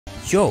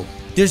Yo,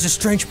 there's a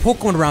strange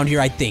Pokemon around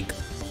here, I think.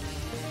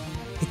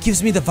 It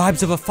gives me the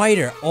vibes of a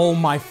fighter. Oh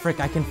my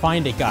frick, I can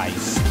find it,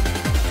 guys.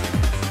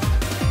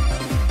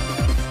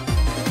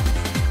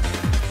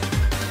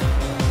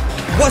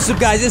 What's up,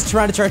 guys? It's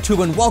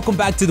TyranitarTube and welcome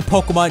back to the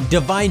Pokemon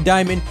Divine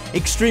Diamond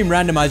Extreme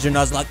Randomizer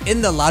Nuzlocke.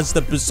 In the last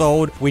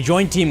episode, we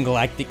joined Team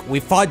Galactic, we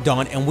fought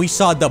Dawn, and we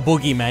saw the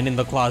boogeyman in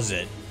the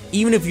closet.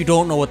 Even if you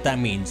don't know what that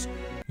means,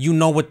 you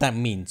know what that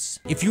means.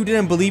 If you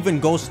didn't believe in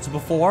ghosts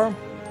before,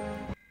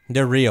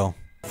 they're real.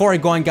 Before I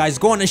go on, guys,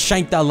 go on and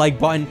shank that like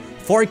button.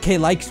 4K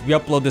likes, we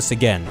upload this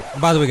again.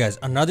 By the way, guys,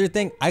 another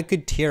thing I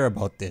could tear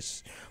about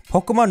this.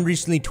 Pokemon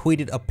recently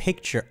tweeted a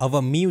picture of a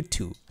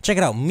Mewtwo. Check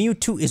it out,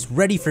 Mewtwo is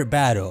ready for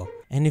battle.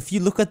 And if you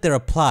look at the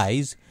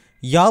replies,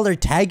 y'all are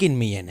tagging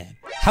me in it.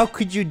 How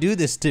could you do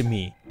this to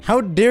me?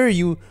 How dare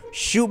you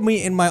shoot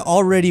me in my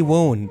already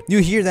wound? You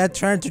hear that?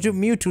 TyranitarTube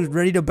Mewtwo is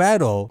ready to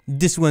battle.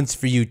 This one's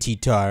for you,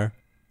 T-Tar.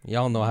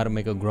 Y'all know how to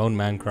make a grown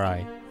man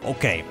cry.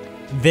 Okay,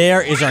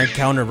 there is our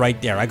encounter right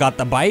there. I got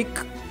the bike.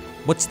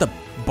 What's the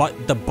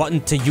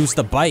button to use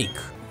the bike?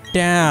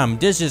 Damn,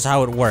 this is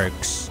how it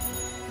works.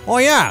 Oh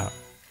yeah,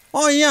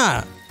 oh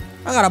yeah.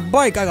 I got a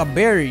bike. I got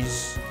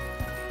berries.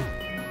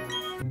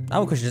 I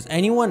have a question. Does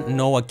anyone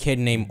know a kid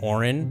named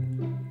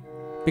Orin?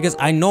 Because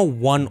I know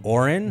one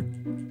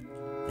Orin,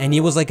 and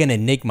he was like an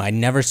enigma. I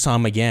never saw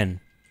him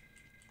again.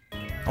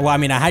 Well, I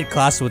mean, I had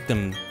class with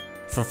him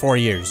for 4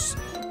 years,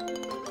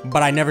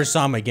 but I never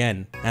saw him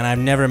again, and I've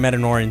never met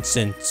an Orin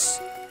since.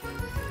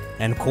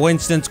 And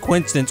coincidence,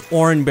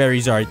 Orin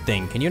berries are a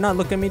thing. Can you not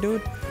look at me,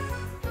 dude?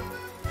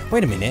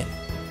 Wait a minute.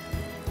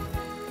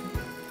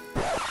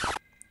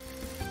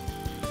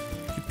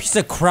 You piece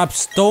of crap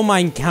stole my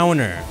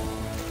encounter.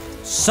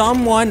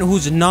 Someone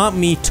who's not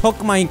me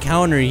took my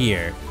encounter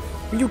here.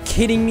 Are you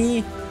kidding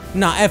me?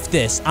 Nah, F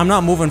this. I'm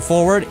not moving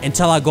forward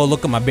until I go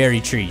look at my berry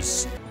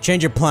trees.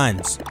 Change your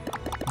plans.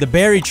 The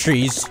berry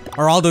trees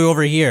are all the way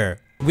over here.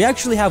 We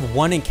actually have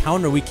one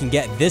encounter we can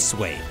get this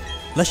way.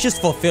 Let's just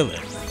fulfill it.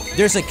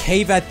 There's a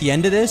cave at the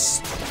end of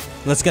this.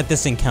 Let's get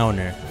this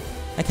encounter.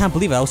 I can't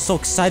believe it. I was so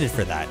excited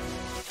for that.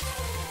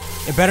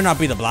 It better not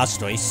be the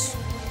Blastoise.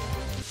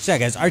 So yeah,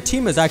 guys, our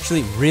team is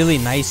actually really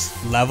nice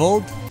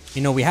leveled.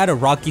 You know, we had a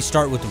rocky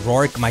start with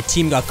Rourke. My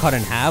team got cut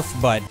in half,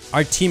 but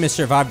our team has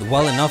survived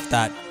well enough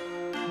that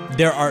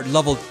there are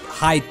level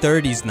high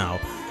 30s now.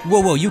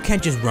 Whoa, you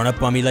can't just run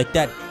up on me like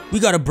that. We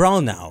got a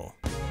brawl now.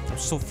 I'm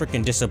so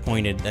freaking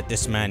disappointed that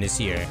this man is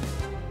here.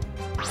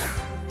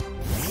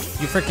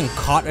 You freaking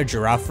caught a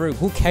Girafarig?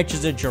 Who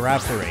catches a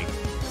Girafarig?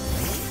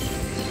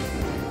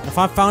 If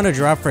I found a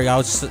Girafarig, I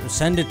would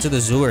send it to the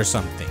zoo or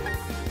something.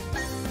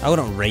 I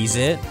wouldn't raise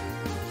it.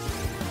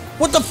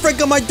 What the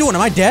frick am I doing?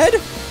 Am I dead?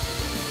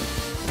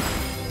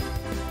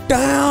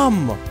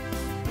 Damn!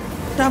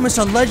 Damn, it's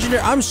a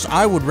legendary.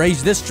 I would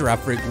raise this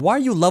Girafarig. Why are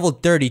you level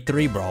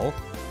 33, bro?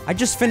 I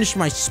just finished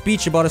my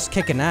speech about us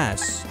kicking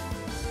ass.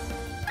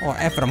 Oh,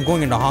 F it, I'm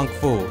going into Honk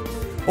Fu.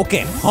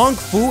 Okay, Honk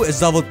Fu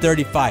is level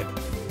 35.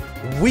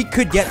 We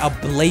could get a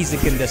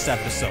Blaziken this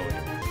episode.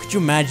 Could you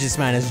imagine this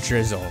man as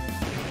Drizzle?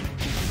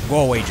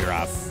 Go away,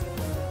 Giraffe.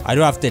 I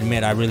do have to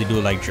admit, I really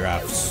do like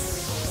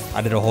giraffes.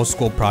 I did a whole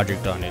school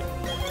project on it.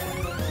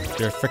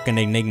 They're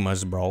freaking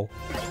enigmas, bro.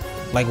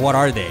 Like, what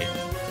are they?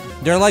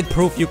 They're like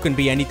proof you can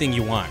be anything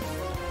you want.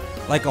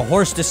 Like a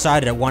horse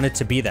decided it wanted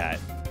to be that.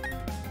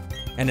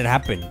 And it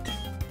happened.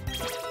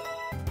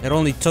 It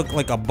only took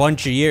like a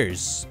bunch of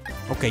years.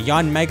 Okay,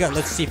 Yon Mega,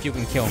 let's see if you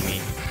can kill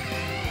me.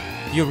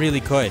 You really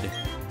could.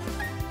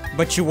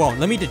 But you won't.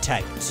 Let me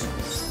detect.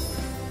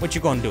 What you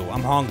gonna do?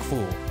 I'm Honk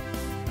Fu.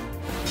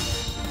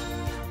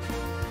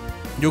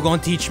 You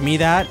gonna teach me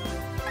that?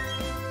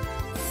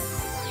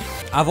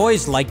 I've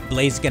always liked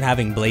Blaziken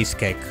having Blaze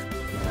Kick.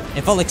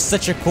 It felt like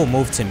such a cool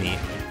move to me.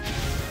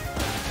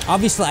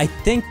 Obviously, I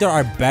think there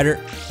are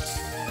better...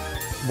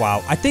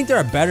 Wow, I think there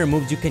are better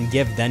moves you can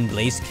give than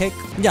Blaze Kick.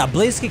 Yeah,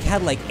 Blaze Kick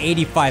had like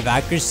 85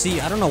 accuracy.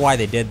 I don't know why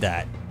they did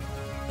that.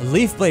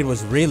 Leaf Blade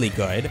was really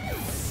good.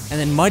 And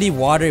then Muddy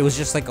Water, it was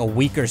just like a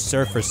weaker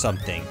Surf or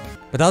something.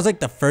 But that was like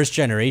the first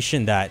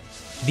generation that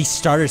these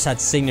starters had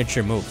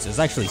signature moves. It was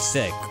actually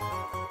sick.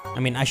 I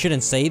mean, I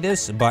shouldn't say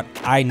this, but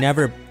I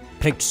never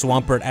picked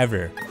Swampert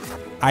ever.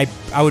 I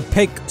would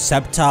pick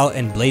Sceptile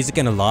and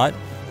Blaziken a lot.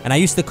 And I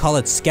used to call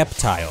it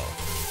Skeptile.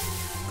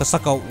 Cause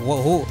like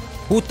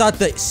who thought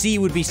the C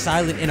would be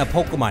silent in a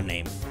Pokemon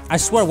name? I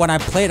swear when I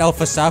played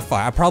Alpha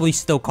Sapphire, I probably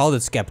still called it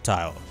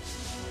Skeptile.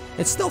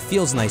 It still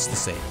feels nice to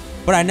say.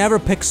 But I never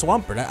picked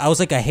Swampert. I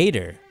was like a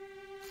hater.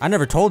 I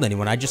never told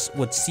anyone. I just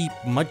would see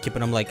Mudkip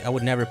and I'm like, I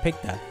would never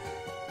pick that.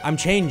 I'm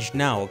changed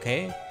now,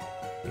 okay?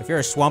 If you're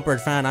a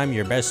Swampert fan, I'm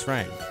your best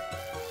friend.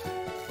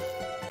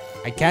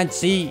 I can't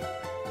see.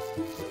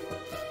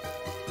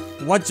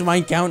 What's my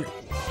encounter?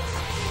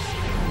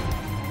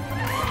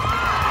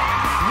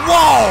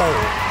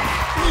 Whoa!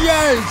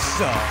 Yes!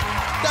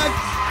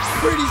 That's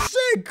pretty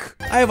sick!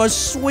 I have a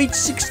sweet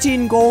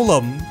 16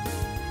 Golem.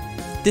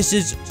 This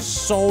is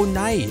so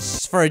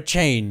nice for a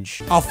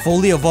change. A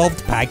fully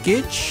evolved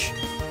package?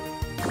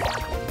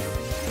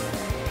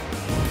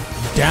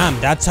 Damn,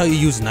 that's how you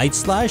use Night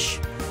Slash?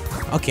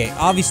 Okay,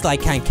 obviously I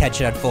can't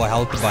catch it at full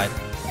health, but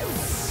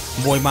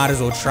boy, might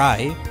as well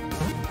try.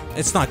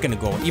 It's not gonna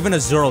go. Even a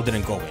Zero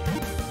didn't go in.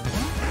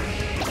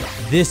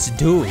 This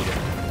dude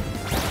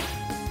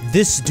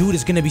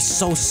is gonna be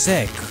so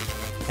sick.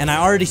 And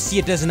I already see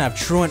it doesn't have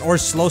Truant or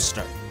Slow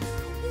Start.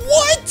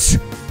 What?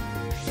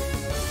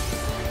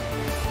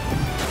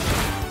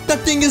 That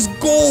thing is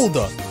gold.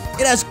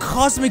 It has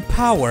cosmic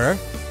power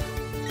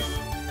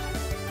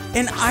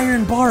and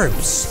iron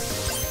barbs.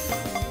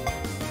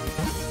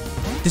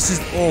 This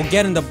is, oh,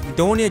 get in the,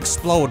 don't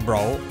explode,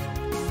 bro.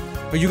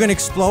 Are you gonna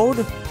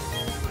explode?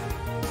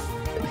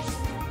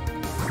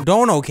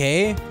 Don't,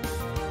 okay?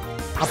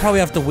 I'll probably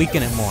have to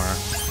weaken it more.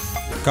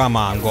 Come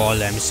on,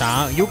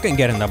 Golem-san. You can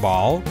get in the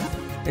ball.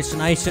 It's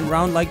nice and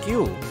round like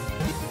you.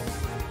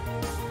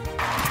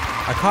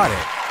 I caught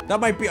it. That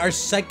might be our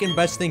second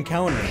best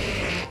encounter.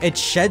 It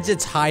sheds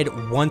its hide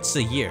once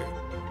a year.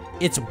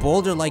 Its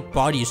boulder-like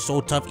body is so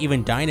tough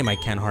even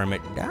dynamite can't harm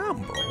it.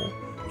 Damn, bro.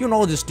 You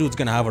know this dude's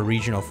gonna have a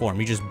regional form.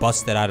 You just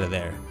bust it out of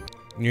there.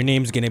 Your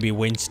name's gonna be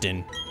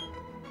Winston.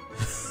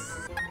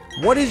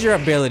 What is your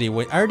ability?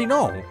 I already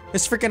know.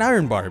 It's freaking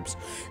iron barbs.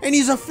 And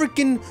he's a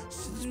freaking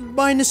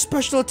minus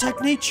special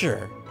attack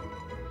nature.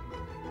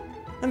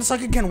 And it's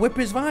like I can whip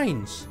his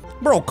vines.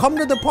 Bro, come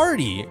to the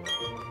party.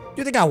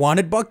 You think I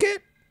wanted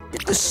Bucket?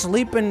 Get the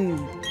sleeping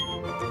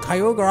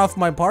Kyogre off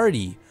my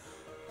party.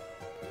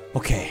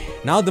 Okay,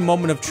 now the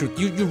moment of truth.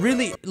 You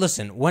really,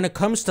 listen, when it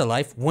comes to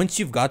life, once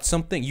you've got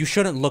something, you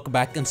shouldn't look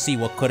back and see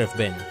what could have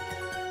been.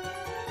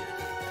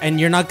 And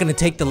you're not gonna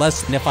take the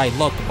lesson if I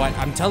look, but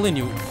I'm telling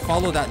you,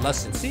 follow that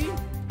lesson. See?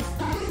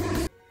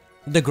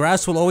 The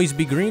grass will always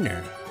be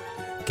greener.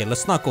 Okay,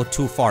 let's not go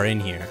too far in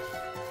here.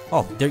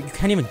 Oh, there, you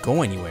can't even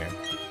go anywhere.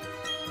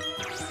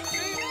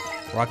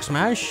 Rock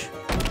Smash?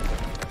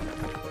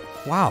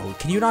 Wow,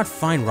 can you not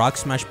find Rock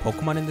Smash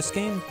Pokemon in this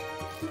game?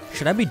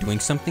 Should I be doing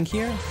something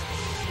here?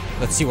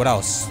 Let's see what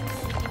else.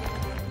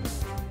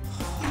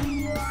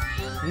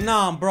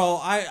 Nah, bro,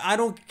 I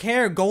don't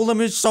care.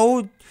 Golem is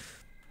so...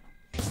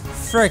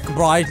 Frick,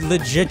 bro, I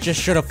legit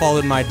just should have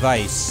followed my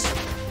advice.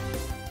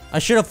 I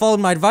should have followed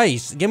my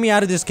advice. Get me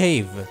out of this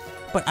cave.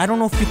 But I don't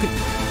know if you could...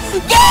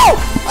 No!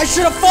 I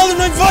should have followed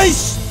my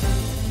advice!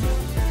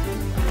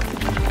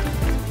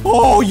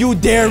 Oh, you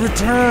dare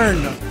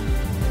return!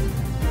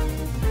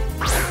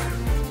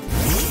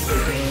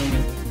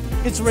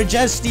 It's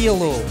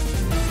Registeel.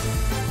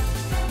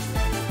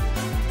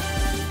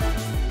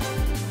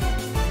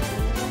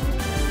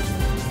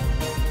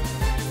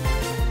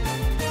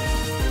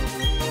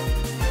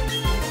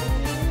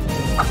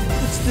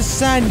 It's the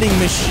sanding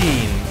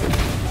machine.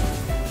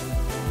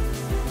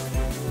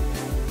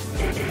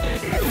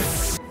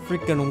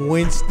 Freaking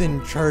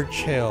Winston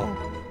Churchill.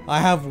 I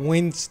have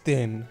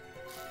Winston.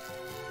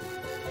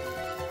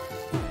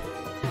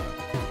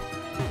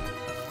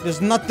 There's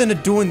nothing to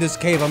do in this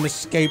cave. I'm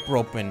escape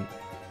roping.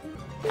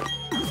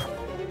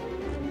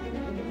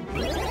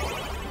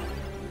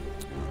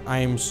 I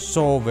am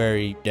so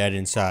very dead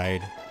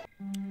inside.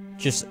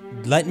 Just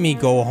let me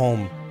go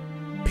home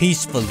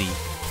peacefully.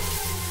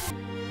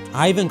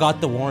 I even got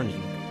the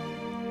warning.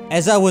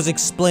 As I was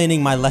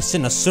explaining my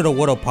lesson, a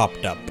Sudowoodo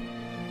popped up.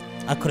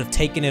 I could have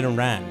taken it and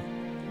ran.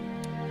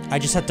 I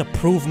just had to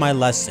prove my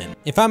lesson.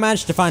 If I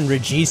managed to find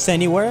Regis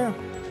anywhere,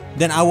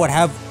 then I would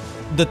have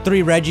the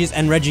 3 Regis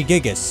and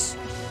Regigigas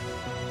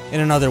in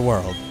another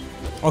world.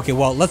 Okay,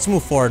 well, let's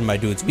move forward, my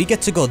dudes. We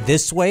get to go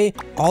this way,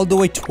 all the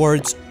way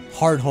towards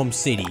Hardhome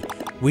City.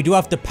 We do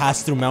have to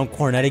pass through Mount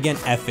Coronet again.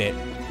 F it.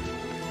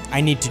 I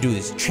need to do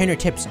this. Trainer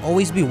tips,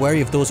 always be wary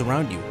of those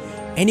around you.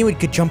 Anyone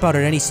could jump out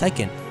at any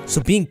second,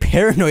 so being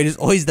paranoid is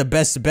always the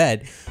best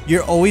bet.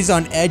 You're always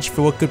on edge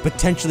for what could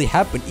potentially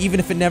happen, even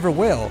if it never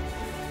will.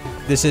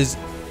 This is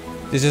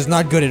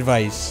not good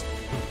advice.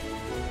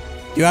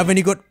 Do you have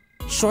any good...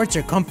 Shorts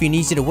are comfy and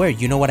easy to wear,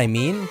 you know what I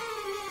mean?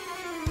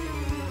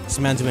 This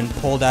man's been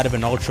pulled out of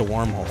an ultra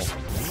wormhole.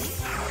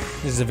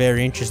 This is a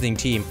very interesting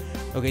team.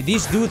 Okay,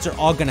 these dudes are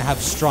all gonna have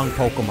strong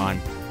Pokemon.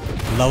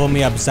 Level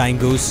me up,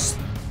 Zangoose.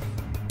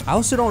 I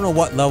also don't know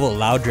what level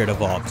Loudred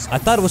evolves. I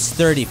thought it was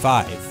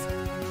 35.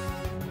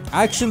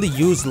 I actually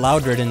used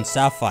Loudred in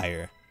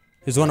Sapphire.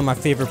 He's one of my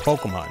favorite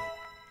Pokemon.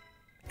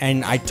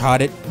 And I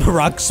taught it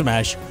Rock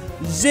Smash.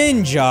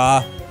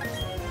 Zinja!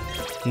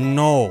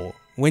 No.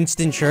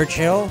 Winston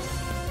Churchill?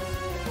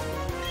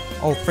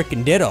 Oh,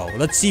 freaking Ditto.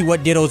 Let's see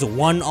what Ditto's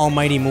one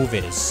almighty move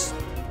is.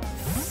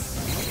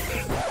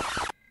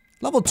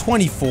 Level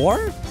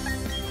 24?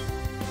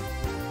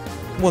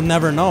 We'll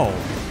never know.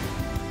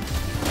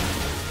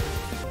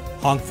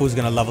 Honk Fu's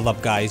gonna level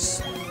up,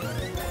 guys.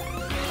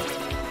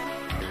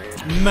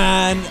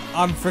 Man,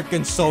 I'm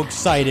freaking so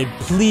excited.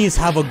 Please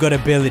have a good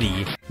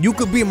ability. You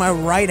could be my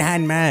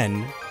right-hand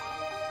man.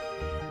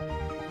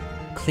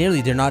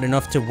 Clearly, they're not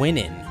enough to win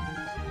in.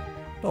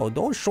 Oh,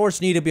 those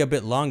shorts need to be a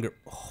bit longer.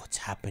 Oh, it's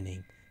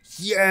happening.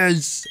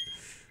 Yes!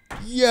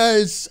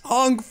 Yes!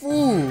 Honk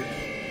Fu!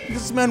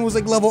 This man was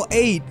like level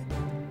 8.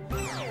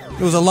 It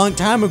was a long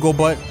time ago,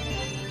 but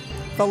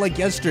felt like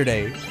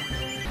yesterday.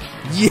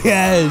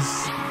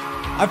 Yes!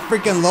 I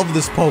freaking love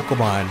this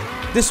Pokemon.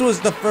 This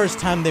was the first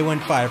time they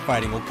went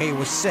firefighting, okay? It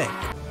was sick.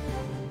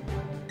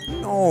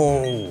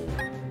 No.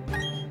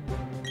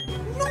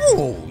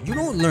 No, you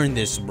don't learn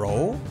this,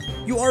 bro.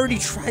 You already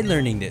tried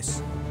learning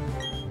this.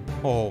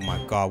 Oh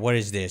my god, what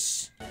is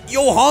this?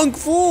 Yo, Honk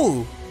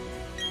Fu!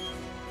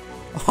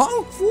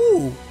 Honk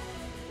Fu!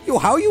 Yo,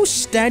 how are you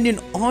standing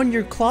on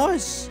your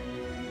claws?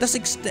 That's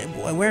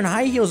like wearing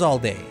high heels all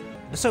day.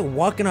 That's like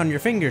walking on your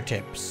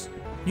fingertips.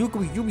 You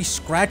be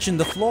scratching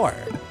the floor.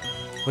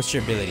 What's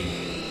your ability?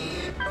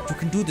 You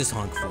can do this,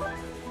 Honk Fu.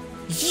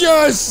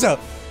 Yes!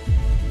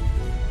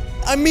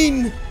 I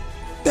mean,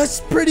 that's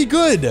pretty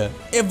good.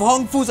 If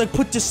Honk Fu's like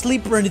put to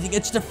sleep or anything,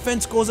 its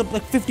defense goes up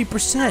like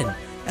 50%.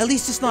 At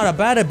least it's not a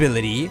bad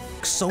ability.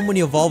 So many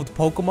evolved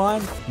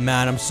Pokemon.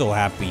 Man, I'm so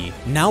happy.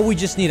 Now we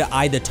just need to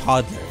eye the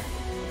toddler.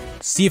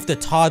 See if the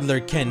toddler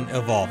can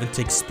evolve into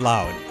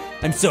Exploud.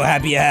 I'm so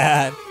happy.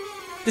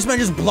 This man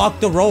just blocked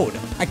the road.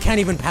 I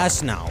can't even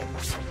pass now.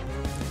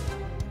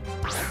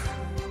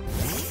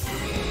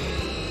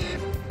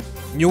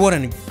 You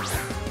wouldn't.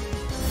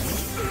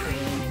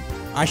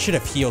 I should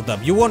have healed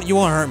up. You won't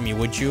hurt me,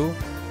 would you?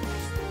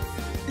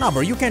 Nah, bro,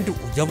 you can't do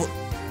double.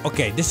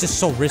 Okay, this is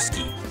so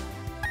risky.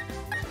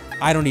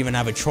 I don't even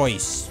have a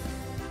choice.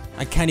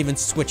 I can't even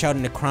switch out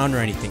in the crown or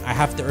anything. I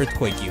have to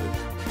Earthquake you.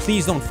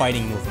 Please don't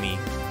fighting move me.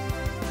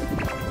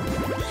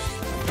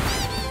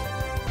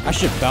 I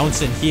should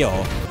bounce and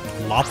heal.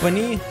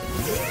 Lopunny?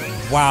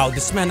 Wow,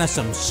 this man has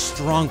some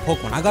strong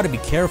Pokemon. I gotta be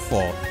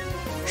careful.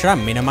 Should I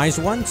minimize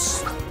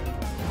once?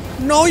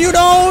 No, you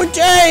don't!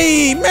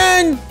 Hey,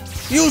 man!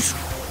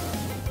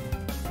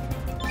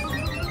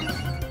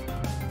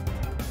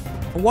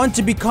 I want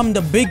to become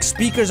the big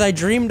speakers I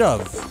dreamed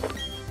of.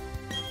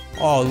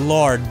 Oh,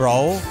 Lord,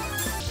 bro.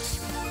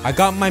 I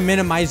got my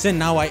minimize in.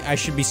 Now I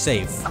should be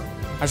safe.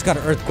 I just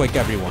gotta Earthquake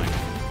everyone.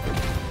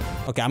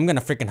 Okay, I'm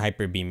gonna freaking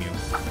Hyper Beam you.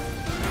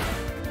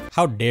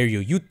 How dare you?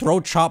 You throw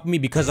chop me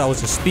because I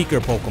was a speaker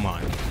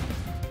Pokemon.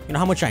 You know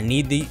how much I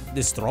need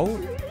this throw?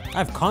 I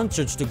have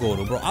concerts to go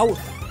to, bro.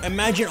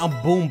 Imagine a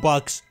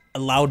boombox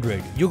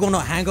Loudred. You're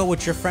gonna hang out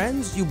with your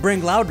friends? You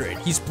bring Loudred.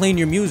 He's playing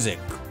your music.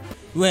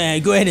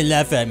 Well, go ahead and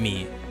laugh at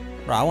me.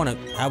 Bro, I wanna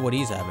have what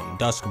he's having.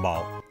 Dusk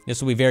Ball.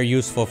 This will be very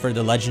useful for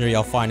the legendary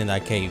I'll find in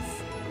that cave.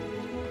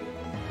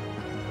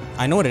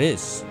 I know what it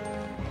is.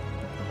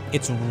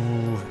 It's...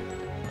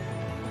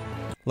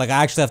 like,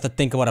 I actually have to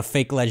think about a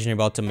fake legendary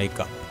about to make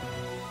up.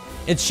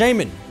 It's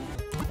Shaman.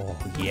 Oh,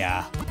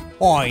 yeah.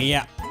 Oh,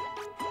 yeah.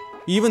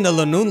 Even the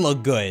Lanoon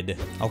look good.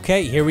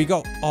 Okay, here we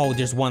go. Oh,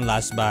 there's one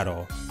last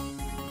battle.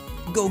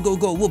 Go, go,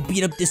 go. We'll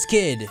beat up this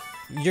kid.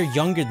 You're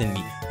younger than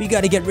me. We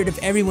gotta get rid of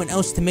everyone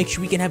else to make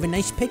sure we can have a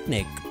nice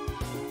picnic.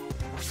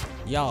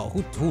 Yo,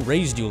 who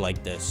raised you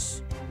like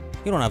this?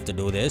 You don't have to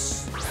do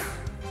this.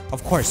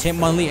 Of course,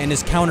 Hitmonlee and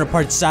his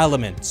counterpart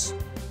Salamence.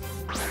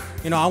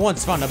 You know, I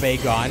once found a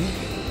Bagon.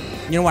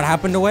 You know what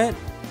happened to it?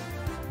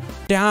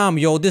 Damn,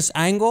 yo, this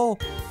angle?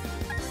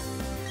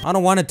 I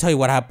don't want to tell you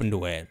what happened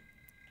to it.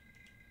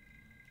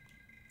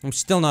 I'm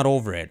still not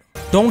over it.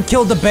 Don't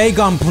kill the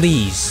Bagon,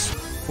 please.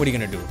 What are you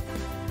gonna do?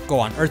 Go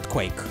on,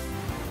 Earthquake.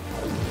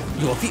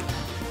 Yo, if he...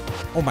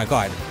 oh my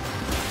god.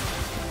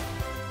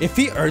 If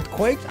he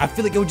Earthquaked, I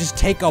feel like it would just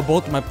take out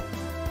both my...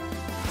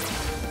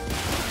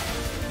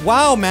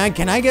 wow, man,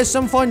 can I get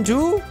some fun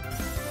too?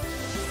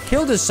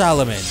 Kill the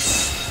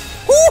Salamence.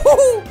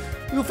 Woo-hoo!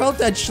 You felt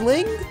that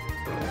schling?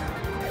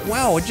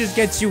 Wow, it just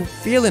gets you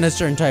feeling a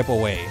certain type of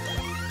way.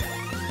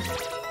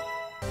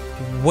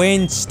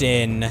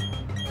 Winston.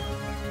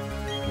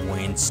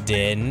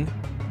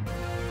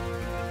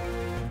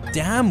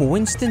 Damn,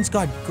 Winston's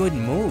got good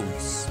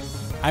moves.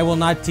 I will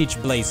not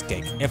teach Blaze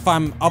Kick. If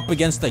I'm up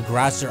against the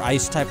grass or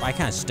ice type, I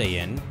can't stay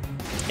in.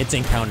 It's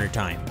encounter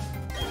time.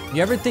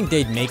 You ever think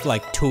they'd make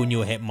like 2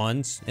 new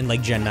Hitmons in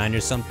like Gen 9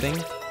 or something?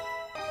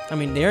 I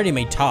mean, they already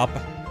made Top.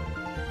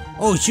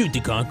 Oh shoot, the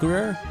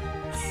Conqueror?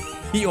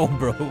 Yo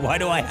bro, why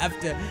do I have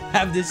to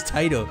have this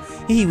title?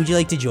 Hey, would you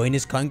like to join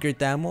us, Conquer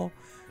Thamo?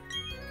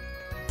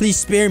 Please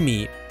spare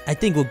me. I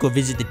think we'll go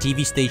visit the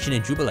TV station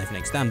in Jubilife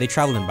next time. They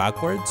traveling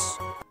backwards?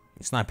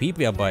 It's not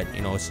Pipia, but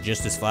you know, it's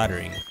just as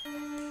flattering.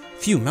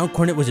 Phew, Mount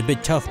Cornet was a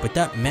bit tough, but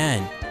that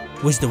man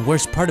was the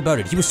worst part about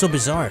it. He was so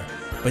bizarre.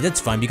 But that's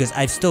fine because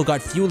I've still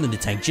got fuel in the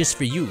tank just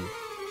for you.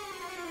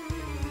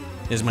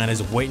 This man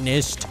has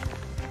witnessed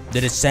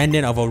the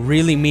descendant of a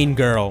really mean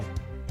girl.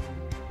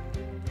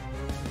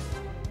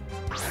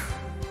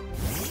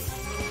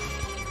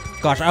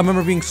 Gosh, I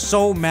remember being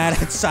so mad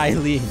at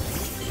Silene.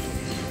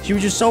 She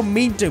was just so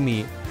mean to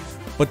me.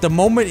 But the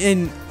moment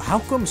in... how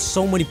come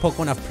so many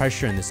Pokemon have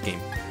pressure in this game?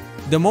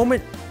 The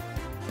moment...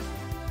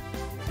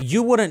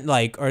 you wouldn't,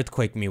 like,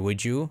 Earthquake me,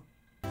 would you?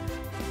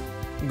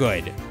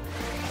 Good.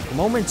 The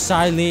moment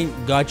Silene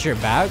got your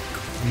back,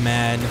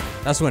 man,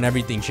 that's when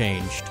everything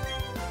changed.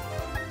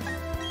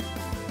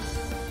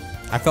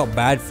 I felt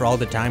bad for all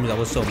the times I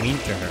was so mean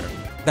to her.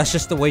 That's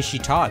just the way she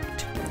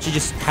talked. She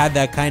just had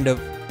that kind of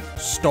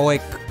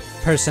stoic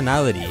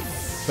personality.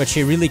 But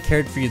she really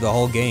cared for you the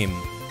whole game.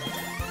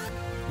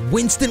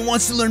 Winston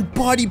wants to learn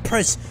Body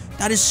Press.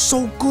 That is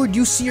so good.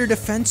 You see your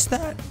defense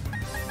stat?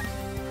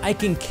 I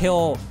can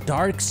kill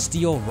dark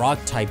steel rock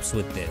types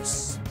with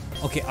this.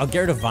 Okay, I'll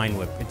get rid of Vine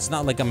Whip. It's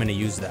not like I'm gonna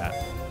use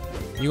that.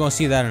 You're gonna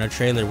see that in a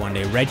trailer one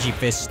day. Reggie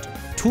Fist.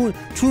 Two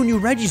new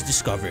Reggies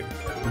discovered.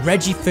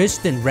 Reggie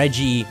Fist and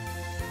Reggie...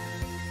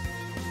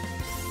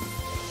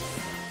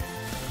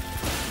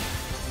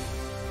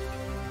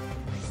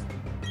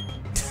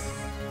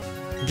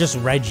 Just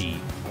Reggie.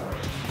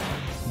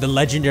 The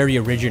legendary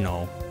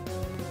original.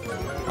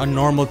 A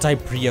normal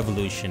type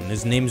pre-evolution.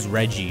 His name's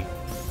Reggie.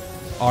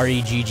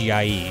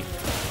 R-E-G-G-I-E.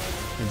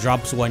 It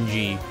drops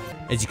 1G.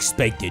 As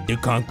expected, the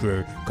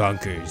Conqueror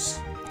conquers.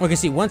 Okay,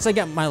 see, once I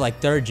get my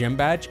like 3rd gym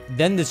badge,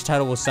 then this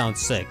title will sound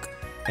sick.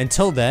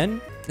 Until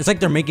then, it's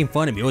like they're making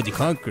fun of me. Oh, the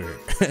Conqueror.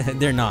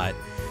 They're not.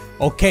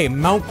 Okay,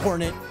 Mount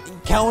Cornet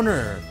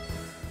encounter.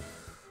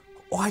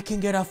 Oh, I can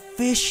get a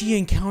fishy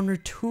encounter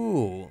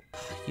too.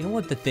 You know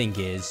what the thing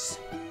is?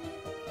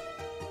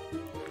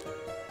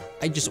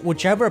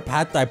 Whichever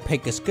path I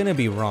pick is gonna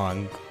be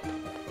wrong.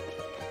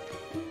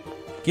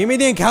 Give me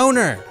the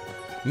encounter.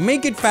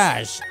 Make it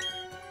fast.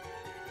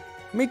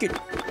 Make it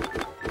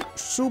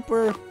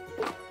super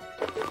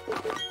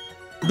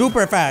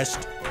duper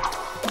fast.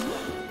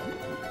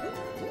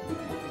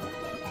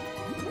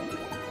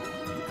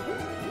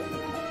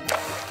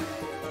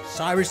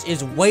 Cyrus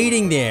is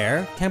waiting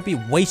there. Can't be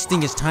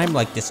wasting his time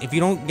like this. If you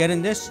don't get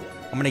in this,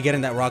 I'm gonna get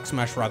in that rock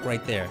smash rock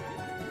right there.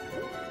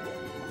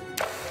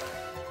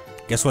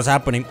 Guess what's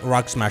happening?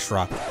 Rock smash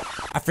rock.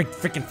 I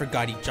freaking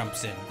forgot he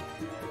jumps in.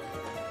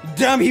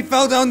 Damn, he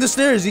fell down the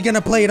stairs. He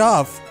gonna play it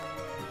off.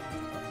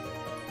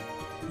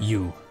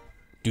 Do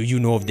you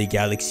know of the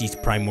galaxy's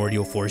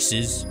primordial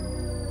forces?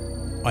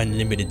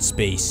 Unlimited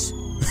space.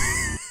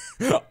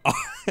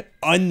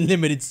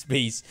 Unlimited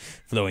space.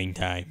 Flowing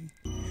time.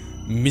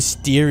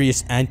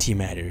 Mysterious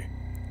antimatter.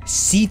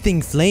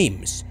 Seething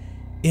flames.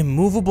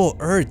 Immovable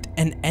earth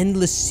and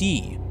endless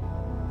sea.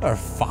 Or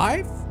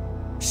 5?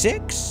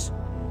 6?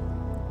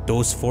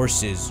 Those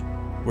forces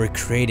were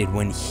created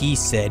when he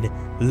said,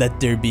 "Let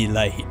there be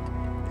light."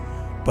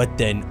 But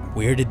then,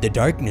 where did the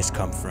darkness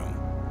come from?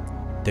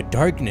 The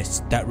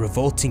darkness, that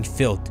revolting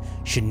filth,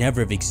 should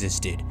never have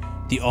existed.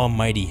 The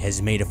Almighty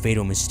has made a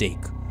fatal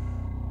mistake.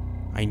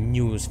 I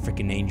knew it was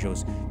freaking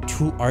angels.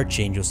 2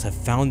 archangels have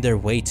found their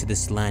way to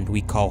this land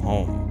we call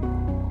home.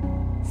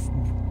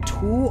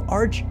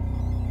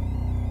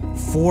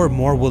 4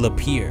 more will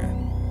appear.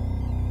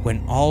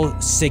 When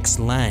all 6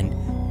 land,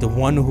 the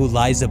one who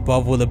lies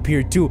above will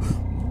appear too.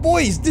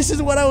 Boys, this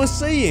is what I was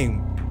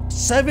saying.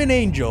 7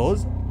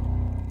 angels,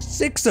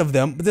 6 of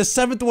them, but the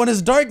 7th one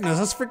is darkness.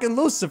 That's freaking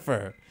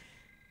Lucifer.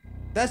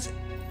 That's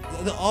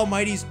the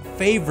Almighty's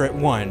favorite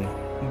one,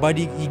 but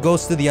he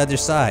goes to the other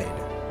side.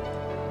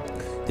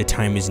 The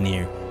time is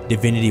near.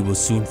 Divinity will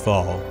soon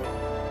fall.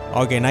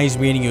 Okay, nice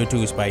meeting you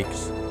too,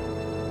 Spikes.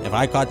 If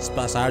I caught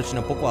Cyrus in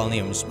a Pokeball, I'll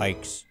name him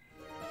Spikes.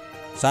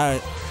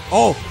 Cyrus.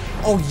 Oh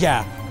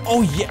yeah.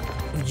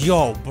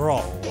 Yo,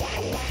 bro.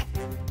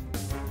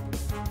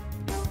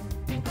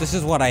 This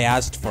is what I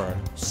asked for.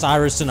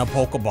 Cyrus in a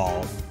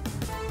Pokeball.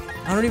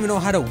 I don't even know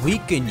how to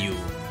weaken you.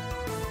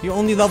 You're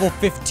only level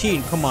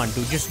 15. Come on,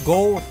 dude. Just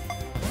go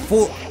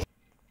full.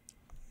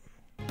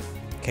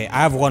 Okay,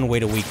 I have one way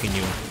to weaken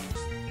you.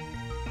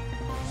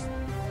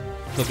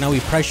 Look, now we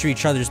pressure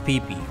each other's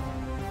pee-pee.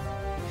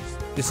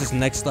 This is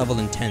next level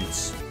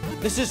intense.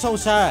 This is so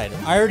sad.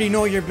 I already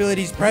know your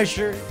abilities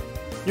pressure.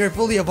 You're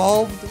fully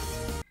evolved.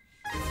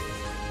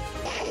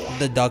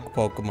 The duck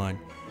Pokemon.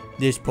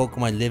 This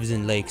Pokemon lives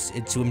in lakes.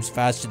 It swims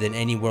faster than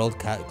any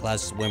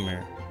world-class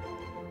swimmer.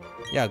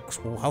 Yeah,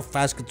 how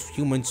fast could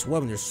humans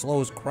swim? They're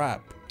slow as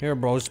crap. Here,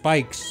 bro,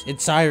 Spikes.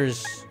 It's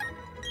Cyrus.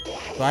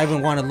 Do I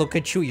even want to look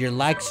at you? Your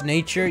lax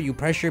nature, you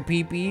pressure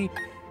pee-pee.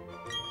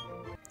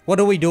 What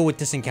do we do with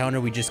this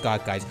encounter we just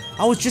got, guys?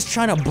 I was just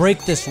trying to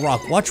break this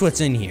rock. Watch what's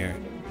in here.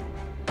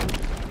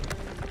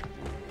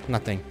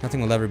 Nothing.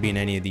 Nothing will ever be in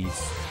any of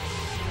these.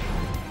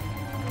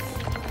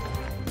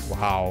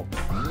 Wow.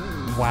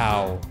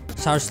 Wow.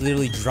 Cyrus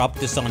literally dropped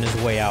this on his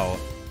way out.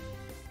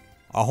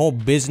 A whole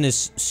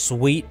business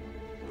suite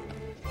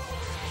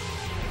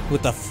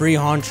with a free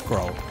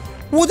Honchkrow.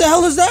 What the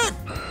hell is that?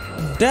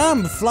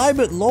 Damn, fly a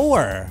bit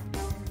lower.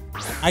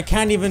 I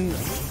can't even...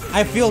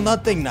 I feel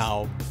nothing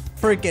now.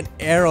 Freaking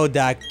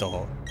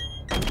Aerodactyl.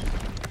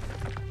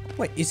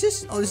 Wait, is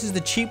this... Oh, this is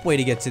the cheap way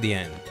to get to the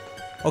end.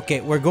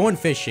 Okay, we're going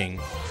fishing.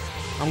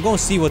 I'm going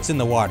to see what's in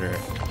the water.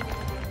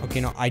 Okay,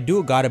 no, I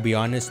do gotta be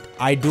honest.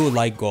 I do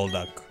like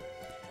Golduck.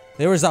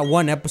 There was that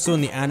one episode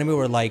in the anime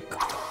where, like...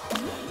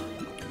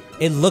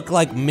 It looked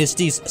like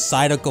Misty's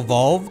Psyduck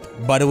evolved,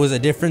 but it was a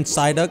different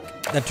Psyduck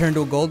that turned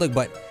to a Golduck.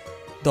 But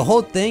the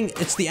whole thing,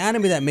 it's the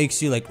anime that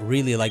makes you, like,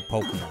 really like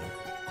Pokemon.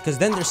 Because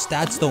then their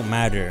stats don't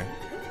matter.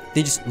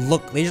 They just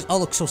all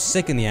look so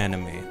sick in the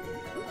anime.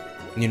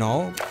 You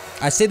know?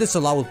 I say this a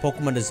lot with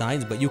Pokemon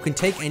designs, but you can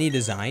take any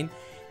design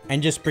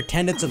and just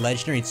pretend it's a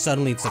legendary and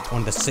suddenly it's like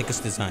one of the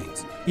sickest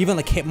designs. Even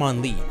like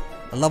Hitmonlee.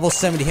 A level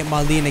 70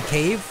 Hitmonlee in a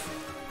cave.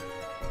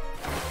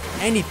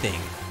 Anything.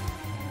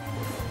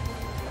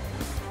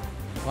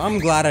 Well, I'm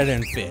glad I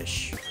didn't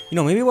fish. You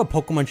know, maybe what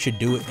Pokemon should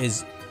do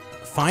is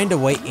find a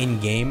way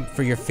in-game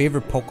for your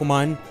favorite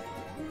Pokemon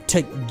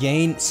to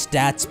gain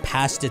stats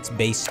past its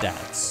base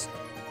stats.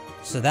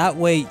 So that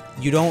way,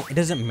 it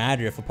doesn't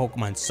matter if a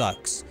Pokemon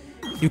sucks.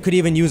 You could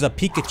even use a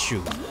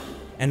Pikachu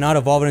and not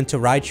evolve it into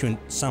Raichu and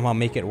somehow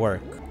make it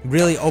work.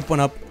 Really open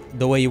up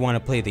the way you want to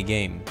play the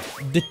game.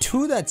 The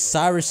 2 that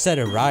Cyrus said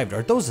arrived,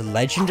 are those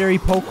legendary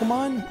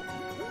Pokemon?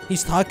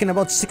 He's talking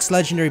about 6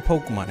 legendary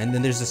Pokemon, and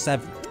then there's a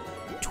 7th.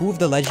 2 of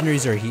the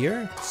legendaries are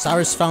here?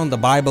 Cyrus found the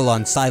Bible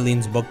on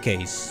Cylene's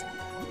bookcase.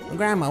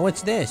 Grandma,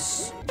 what's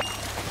this?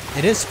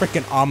 It is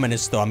freaking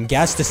ominous though. I'm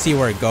gassed to see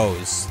where it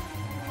goes.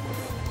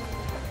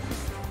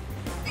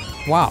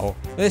 Wow,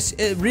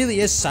 it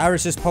really is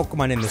Cyrus's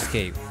Pokemon in this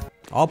cave.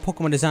 All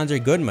Pokemon designs are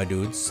good, my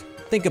dudes.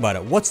 Think about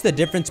it. What's the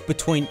difference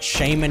between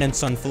Shaman and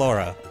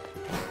Sunflora?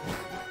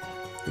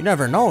 You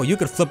never know. You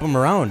could flip them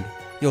around.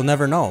 You'll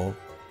never know.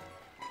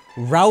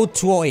 Route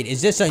 208.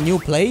 Is this a new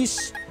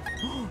place?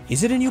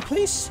 Is it a new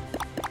place?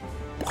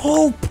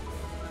 Hope!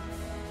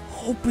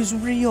 Hope is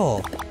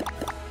real.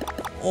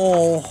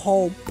 Oh,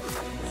 Hope.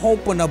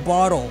 Hope in a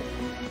bottle.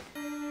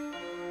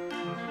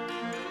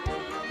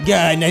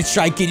 Yeah, nice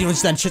try, kid. You don't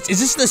stand shit. Is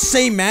this the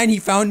same man? He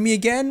found me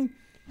again?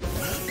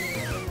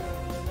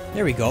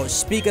 There we go.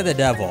 Speak of the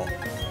devil.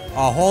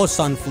 A whole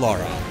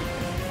Sunflora.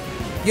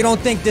 You don't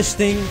think this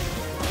thing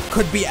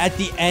could be at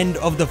the end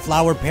of the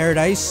flower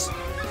paradise?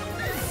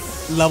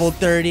 Level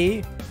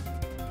 30.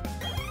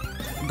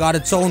 Got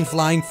its own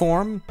flying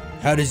form.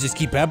 How does this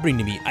keep happening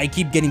to me? I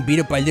keep getting beat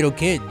up by little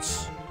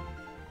kids.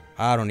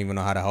 I don't even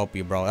know how to help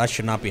you, bro. That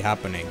should not be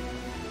happening.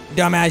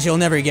 Dumbass, you'll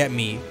never get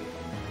me.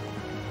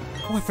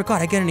 Oh, I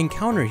forgot. I get an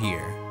encounter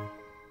here.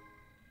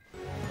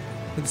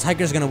 This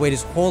hiker's gonna wait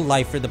his whole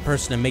life for the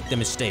person to make the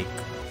mistake.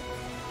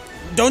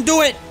 Don't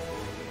do it!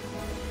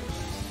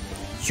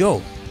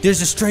 Yo,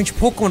 there's a strange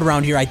Pokemon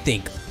around here, I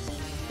think.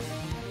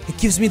 It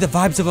gives me the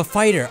vibes of a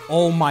fighter.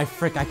 Oh my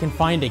frick, I can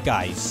find it,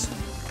 guys.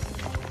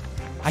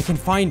 I can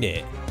find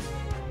it.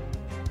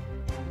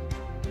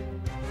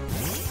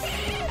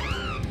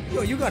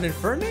 Yo, you got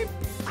Infernape?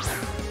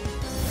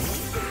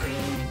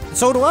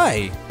 So do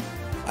I.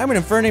 I'm an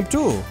Infernape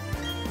too.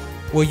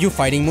 Will you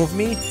fighting move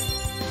me?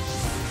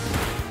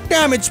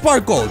 Damn it,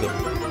 sparkled!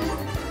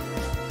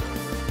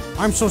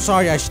 I'm so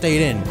sorry I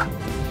stayed in.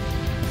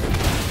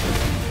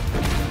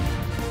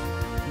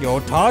 Yo,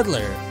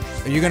 toddler.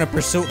 Are you gonna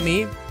pursue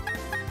me?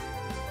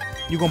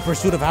 You gonna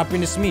pursuit of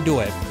happiness me?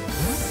 Do it.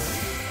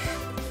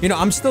 You know,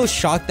 I'm still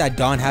shocked that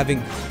Dawn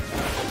having...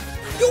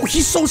 Yo,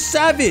 he's so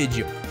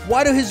savage!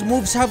 Why do his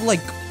moves have, like,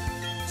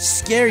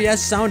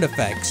 scary-ass sound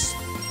effects?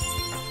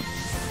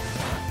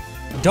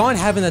 Dawn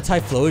having the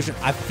Typhlosion,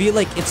 I feel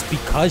like it's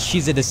because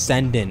she's a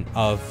descendant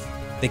of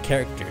the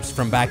characters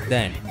from back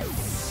then.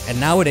 And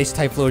nowadays,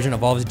 Typhlosion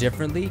evolves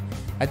differently.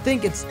 I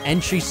think its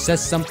entry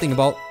says something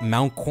about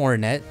Mount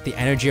Coronet, the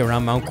energy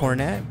around Mount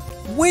Coronet.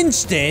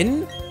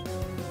 Winston?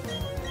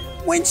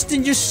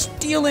 Winston, you're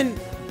stealing...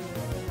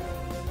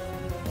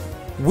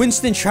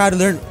 Winston tried to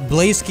learn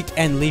Blaze Kick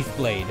and Leaf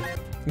Blade.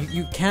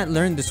 You can't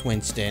learn this,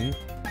 Winston.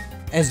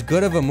 As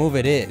good of a move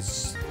it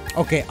is.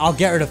 Okay, I'll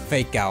get rid of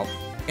Fake Out.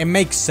 It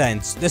makes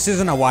sense. This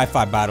isn't a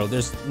Wi-Fi battle.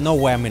 There's no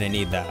way I'm gonna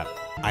need that.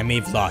 I may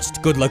have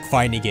lost. Good luck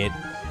finding it.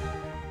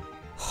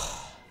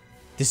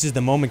 This is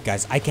the moment,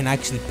 guys. I can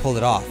actually pull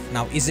it off.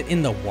 Now, is it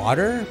in the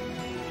water?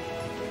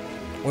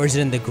 Or is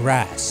it in the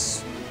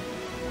grass?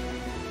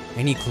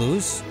 Any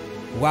clues?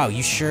 Wow,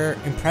 you sure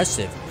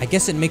impressive. I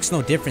guess it makes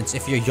no difference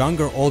if you're young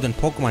or old in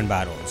Pokemon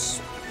battles.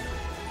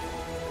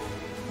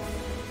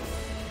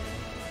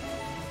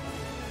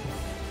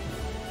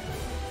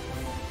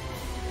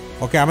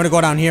 Okay, I'm gonna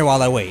go down here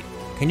while I wait.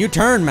 Can you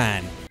turn,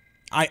 man?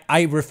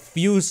 I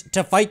refuse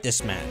to fight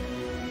this man.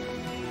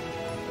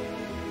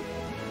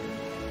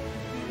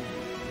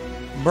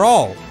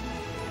 Bro.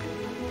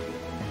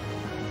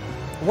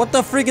 What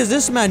the freak is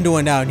this man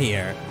doing down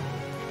here?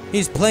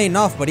 He's playing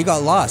off, but he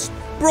got lost.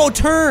 Bro,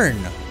 turn!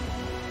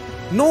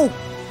 No!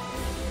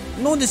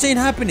 No, this ain't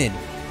happening.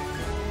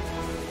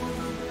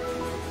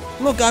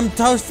 Look, I'm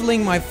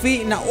tussling my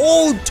feet now.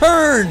 Oh,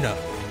 turn!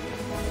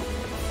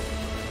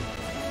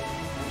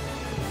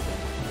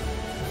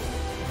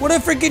 What a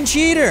freaking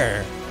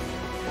cheater!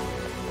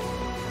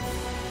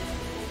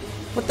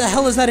 What the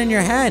hell is that in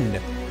your hand?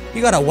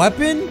 You got a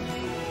weapon?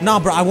 Nah,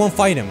 bro, I won't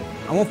fight him.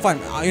 I won't fight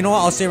him. You know what?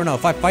 I'll say right now.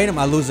 If I fight him,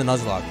 I lose the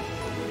Nuzlocke.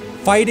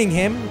 Fighting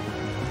him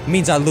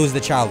means I lose the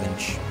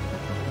challenge.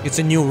 It's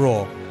a new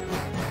rule.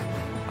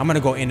 I'm gonna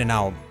go in and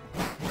out.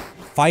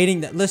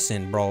 Fighting that.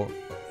 Listen, bro.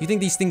 You think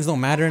these things don't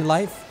matter in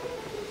life?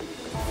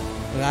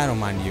 I don't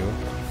mind you.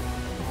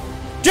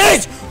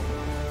 Jeez!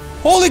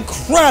 Holy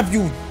crap,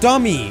 you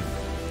dummy!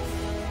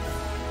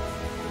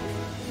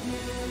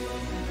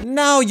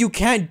 Now you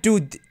can't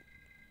do.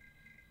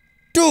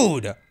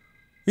 Dude!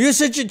 You're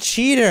such a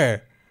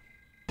cheater!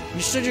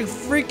 You're such a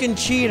freaking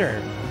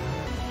cheater!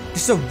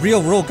 This is a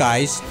real rule,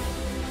 guys.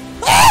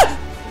 Ah!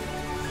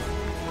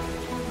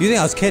 You think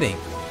I was kidding?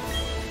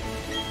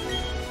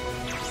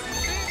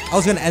 I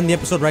was gonna end the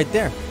episode right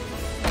there.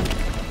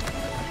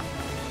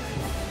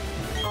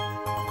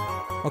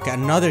 Okay,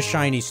 another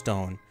shiny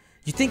stone.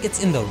 You think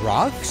it's in the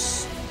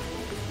rocks?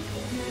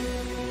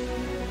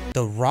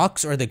 The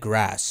rocks or the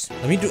grass?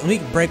 Let me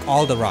break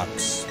all the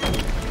rocks.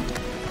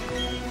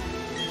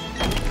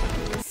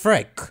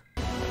 Frick.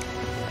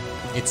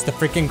 It's the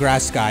freaking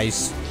grass,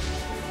 guys.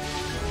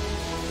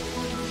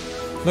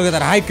 Look at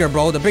that hiker,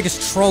 bro. The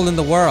biggest troll in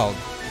the world.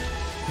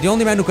 The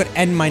only man who could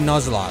end my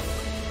Nuzlocke.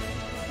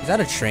 Is that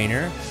a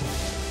trainer?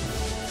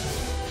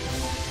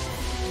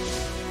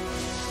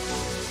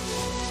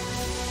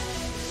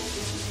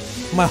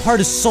 My heart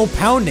is so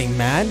pounding,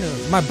 man.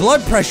 My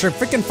blood pressure,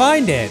 freaking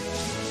find it.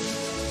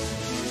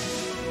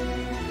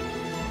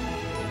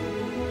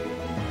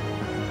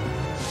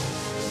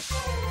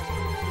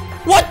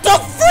 What the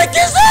frick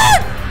is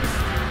that?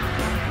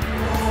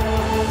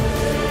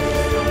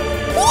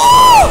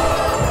 Whoa!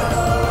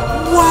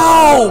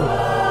 Wow!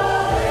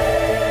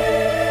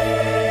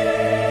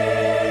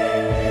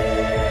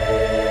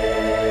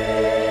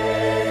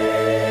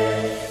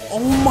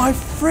 Oh my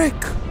frick!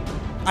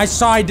 I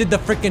saw I did the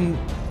freaking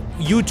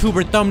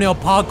YouTuber thumbnail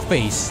pog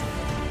face.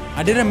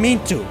 I didn't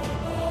mean to.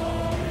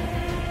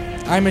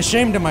 I'm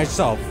ashamed of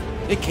myself.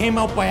 It came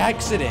out by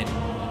accident.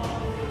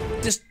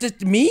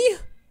 Just me?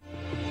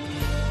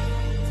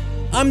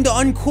 I'm the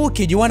uncool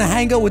kid. You wanna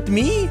hang out with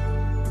me?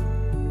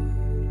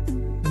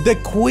 The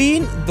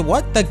queen? The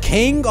what? The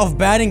king of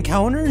bad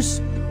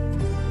encounters?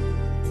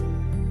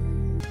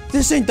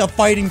 This ain't the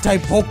fighting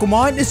type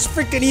Pokemon. It's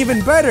freaking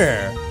even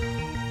better.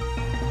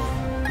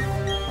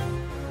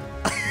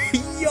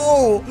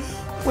 Yo!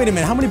 Wait a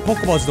minute, how many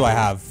Pokeballs do I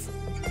have?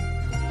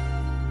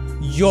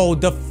 Yo,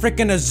 the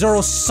freaking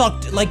Azuro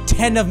sucked like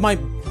 10 of my...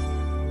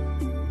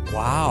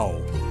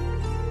 Wow.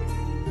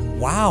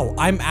 Wow,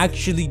 I'm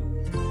actually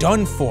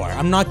done for.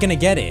 I'm not gonna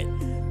get it.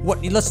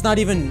 What? Let's not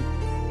even...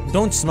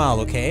 Don't smile,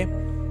 okay?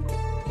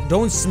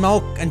 Don't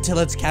smile until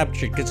it's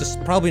captured, because it's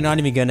probably not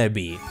even gonna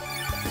be.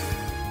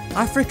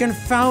 I freaking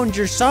found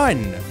your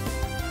son.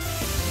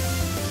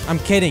 I'm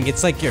kidding,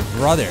 it's like your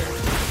brother.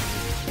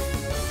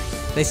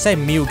 They say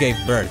Mew gave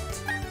birth.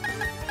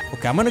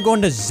 Okay, I'm gonna go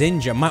into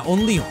Zinja. My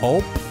only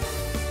hope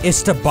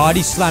is to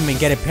body slam and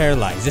get it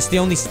paralyzed. It's the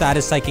only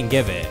status I can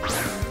give it.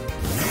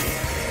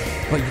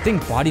 But you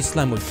think body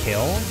slam would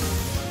kill?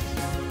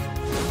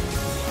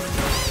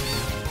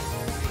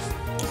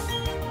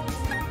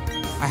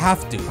 I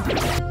have to.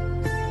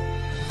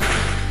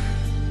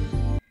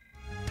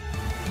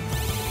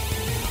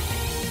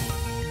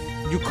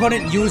 You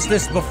couldn't use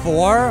this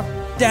before?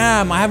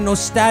 Damn, I have no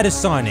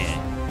status on it.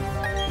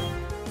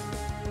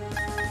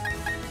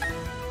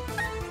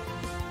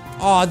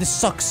 Oh, this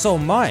sucks so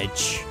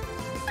much.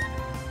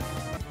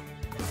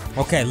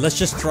 Okay, let's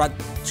just try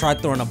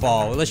throwing a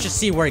ball. Let's just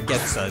see where it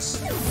gets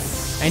us.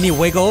 Any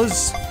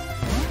wiggles?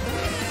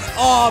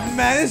 Oh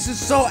man, this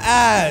is so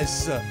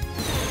ass.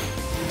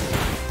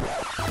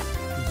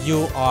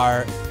 You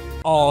are...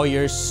 Oh,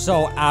 you're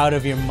so out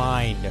of your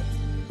mind.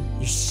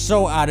 You're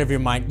so out of your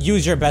mind.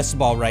 Use your best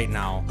ball right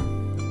now.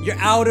 You're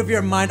out of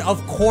your mind.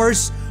 Of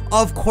course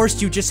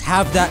you just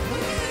have that...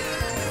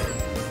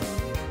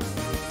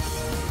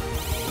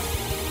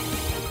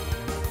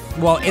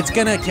 Well, it's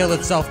gonna kill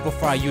itself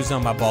before I use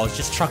on my balls.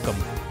 Just chuck them.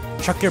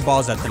 Chuck your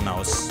balls at the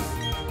mouse.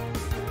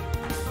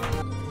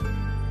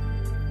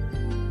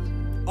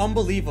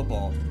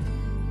 Unbelievable.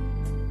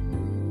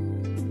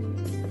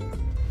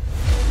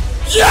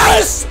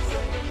 Yes!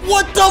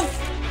 What the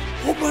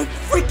f- Oh my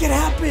freaking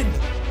happened!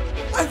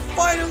 I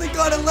finally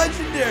got a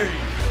legendary!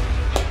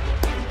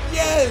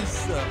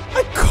 Yes!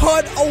 I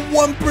caught a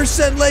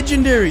 1%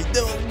 legendary!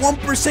 The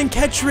 1%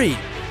 catch rate!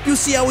 You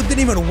see how it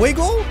didn't even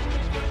wiggle?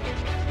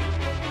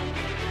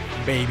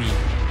 Baby.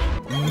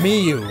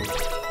 Mew.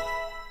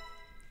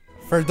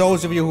 For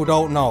those of you who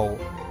don't know,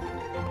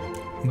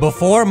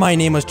 before my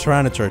name was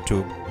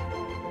TyranitarTube,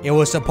 it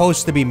was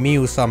supposed to be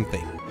Mew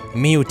something.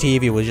 Mew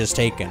TV was just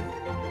taken.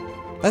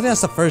 I think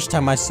that's the first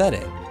time I said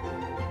it.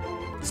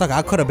 It's like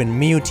I could have been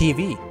Mew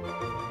TV.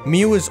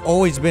 Mew has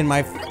always been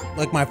my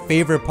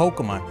favorite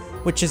Pokemon,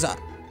 which is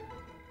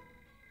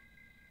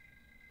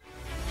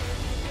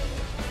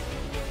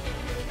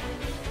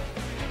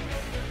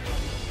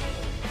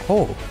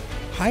Oh,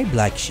 hi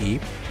Black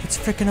Sheep. It's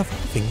freaking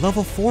evolving,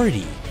 level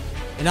 40.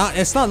 And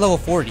it's not level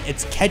 40,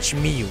 it's Catch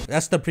Mew.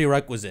 That's the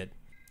prerequisite.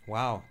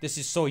 Wow, this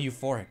is so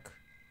euphoric.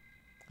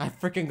 I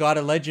freaking got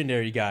a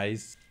legendary,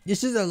 guys.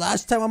 This is the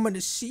last time I'm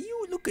gonna see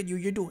you. Look at you,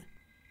 you're doing.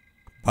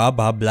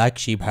 Baba Black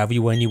Sheep, have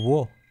you any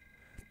wool?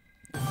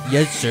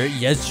 Yes sir,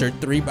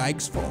 3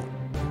 bags full.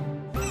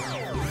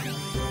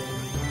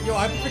 Yo,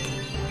 I'm freaking...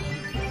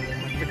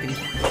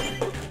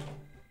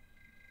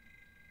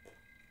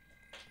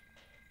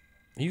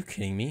 Are you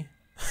kidding me?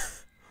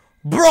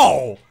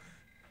 Bro!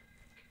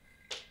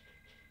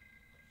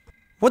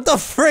 What the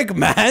frick,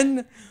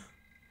 man?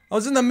 I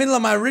was in the middle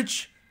of my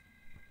ritual.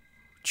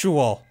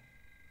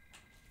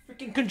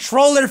 Freaking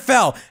controller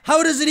fell.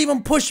 How does it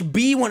even push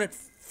B when it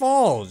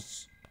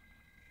falls?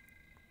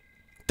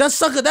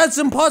 That's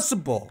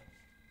impossible.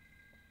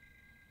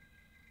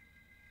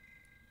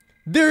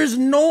 There is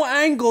no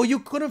angle you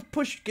could have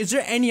pushed. Is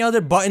there any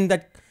other button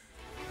that...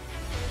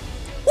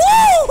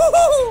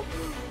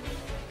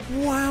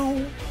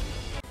 Wow.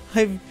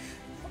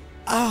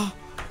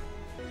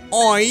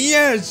 Oh,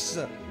 yes.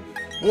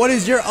 What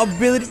is your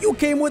ability? You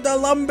came with a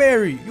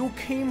lumberry. You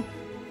came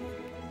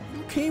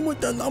with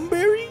the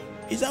lumberry?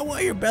 Is that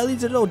why your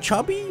belly's a little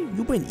chubby?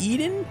 You've been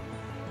eating?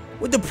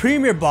 With the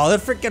Premier Ball.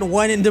 It freaking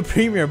went in the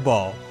Premier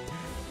Ball.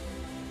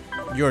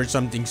 You're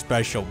something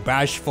special.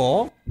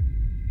 Bashful.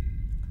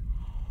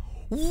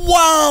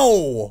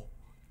 Wow!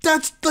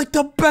 That's like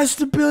the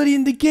best ability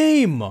in the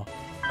game.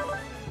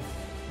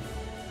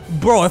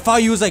 Bro, if I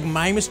use like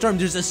Mime Storm,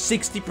 there's a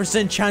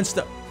 60% chance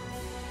to...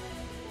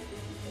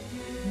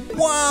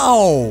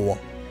 Wow!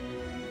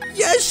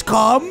 Yes,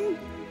 come!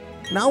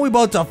 Now we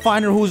about to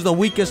find her who's the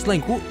weakest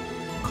link. Who?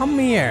 Come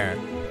here.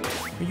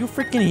 Are you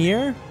freaking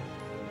here?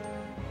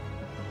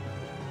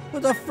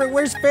 What the frick?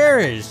 Where's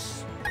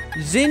Ferris?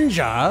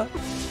 Zinja?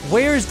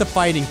 Where's the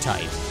fighting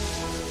type?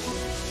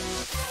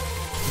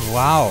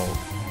 Wow.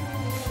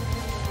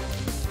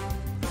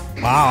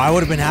 Wow, I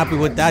would have been happy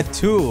with that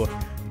too.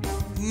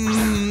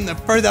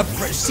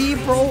 See,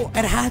 bro,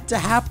 it had to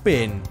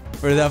happen.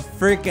 For the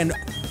freaking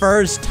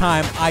first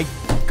time, I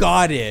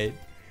got it.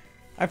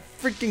 I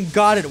freaking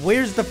got it.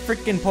 Where's the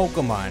freaking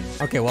Pokemon?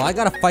 Okay, well, I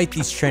gotta fight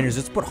these trainers.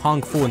 Let's put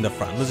Hong Fu in the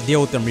front. Let's deal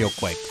with them real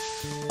quick.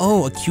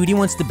 Oh, a cutie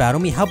wants to battle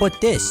me? How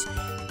about this?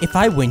 If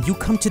I win, you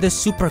come to the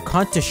Super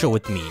Contest show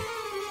with me.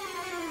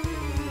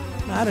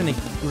 I didn't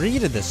agree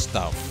to this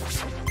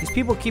stuff. These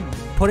people keep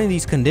putting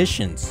these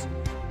conditions.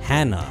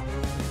 Hannah.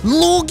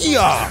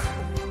 Lugia!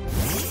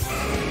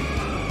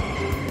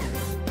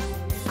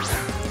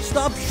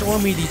 Stop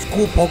showing me these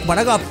cool Pokemon.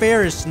 I got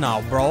Ferris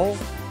now, bro.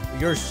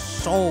 You're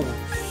so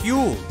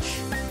huge.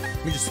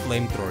 Let me just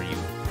flamethrower you.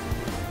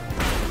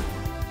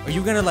 Are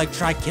you gonna like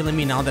try killing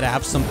me now that I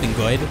have something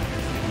good?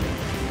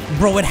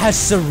 Bro, it has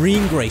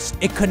Serene Grace.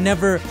 It could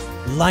never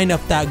line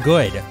up that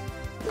good.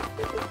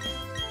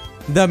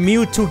 The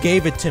Mewtwo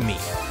gave it to me.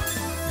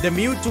 The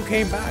Mewtwo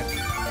came back.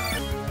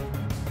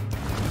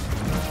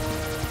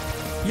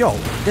 Yo,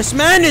 this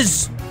man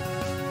is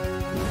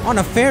on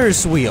a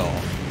Ferris wheel.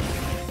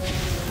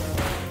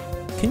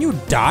 Can you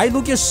die?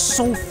 Look, you're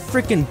so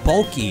freaking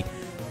bulky.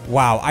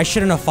 Wow, I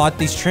shouldn't have fought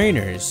these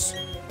trainers.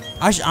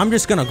 I'm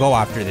just gonna go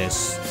after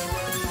this.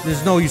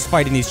 There's no use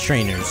fighting these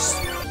trainers.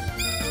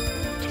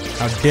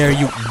 How dare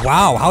you?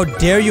 Wow, how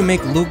dare you make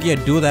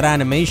Lugia do that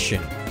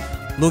animation?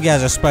 Lugia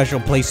has a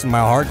special place in my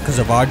heart because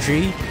of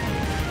Audrey.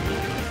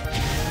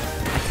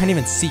 I can't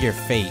even see your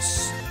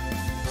face.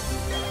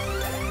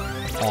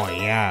 Oh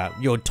yeah.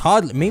 Yo,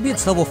 toddler. Maybe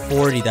it's level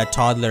 40 that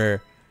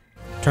toddler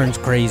turns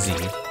crazy.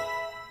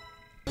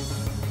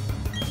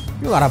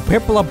 You got a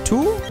Piplup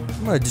too?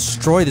 I'm gonna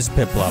destroy this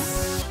Piplup.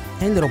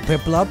 Hey little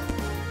Piplup.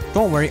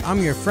 Don't worry, I'm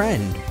your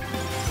friend.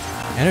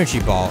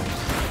 Energy Ball.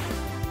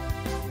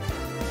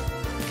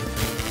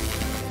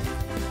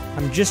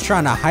 I'm just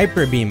trying to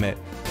Hyper Beam it.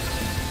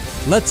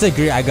 Let's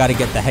agree I gotta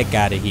get the heck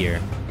out of here.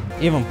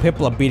 Even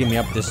Piplup beating me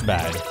up this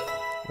bad.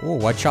 Oh,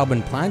 what y'all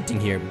been planting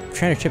here?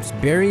 Trainer Chip's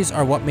berries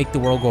are what make the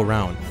world go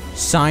round.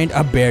 Signed,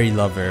 a berry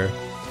lover.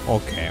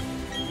 Okay.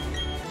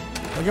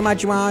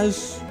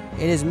 Ojimachimasu,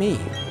 it is me.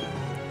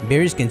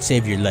 Berries can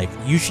save your life.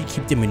 You should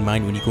keep them in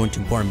mind when you go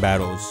into important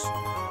battles.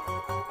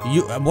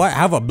 You, what,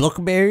 have a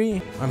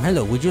Blookberry?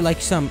 Hello, would you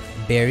like some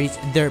berries?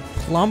 They're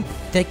plump,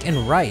 thick,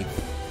 and ripe.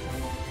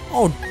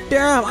 Oh,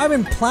 damn, I've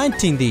been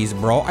planting these,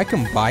 bro. I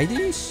can buy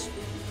these?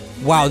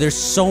 Wow, they're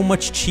so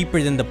much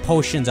cheaper than the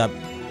potions up.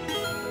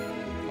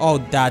 Oh,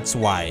 that's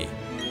why.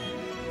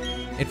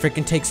 It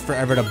freaking takes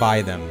forever to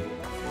buy them.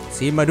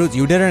 See, my dudes,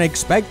 you didn't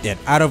expect it.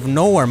 Out of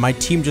nowhere, my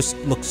team just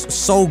looks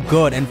so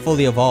good and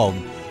fully evolved.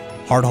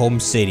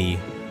 Hardhome City.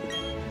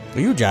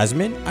 Are you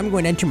Jasmine? I'm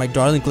going to enter my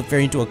darling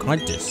Clefairy into a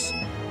contest.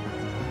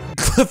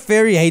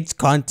 Clefairy hates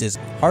contests.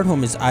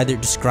 Hardhome is either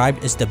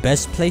described as the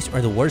best place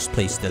or the worst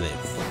place to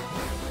live.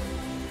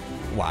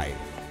 Why?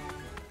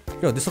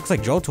 Yo, this looks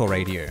like Johto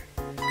right here.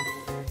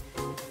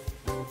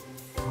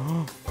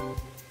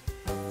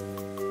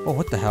 Oh,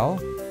 what the hell?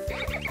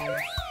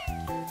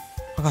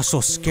 I got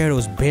so scared it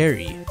was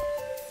Barry.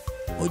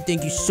 Oh,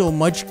 thank you so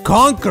much,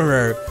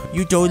 Conqueror!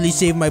 You totally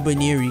saved my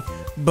Baneri.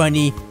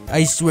 Bunny,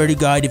 I swear to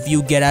God, if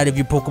you get out of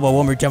your Pokeball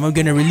one more time, I'm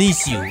gonna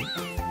release you.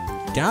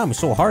 Damn,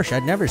 so harsh.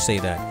 I'd never say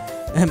that.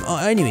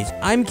 Anyways,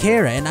 I'm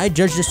Kara, and I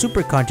judge the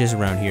super contest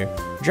around here.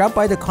 Drop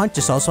by the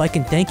contest hall so I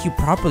can thank you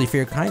properly for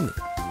your kindness.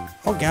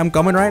 Okay, I'm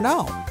coming right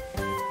now.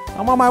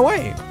 I'm on my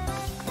way.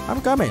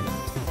 I'm coming.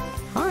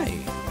 Hi.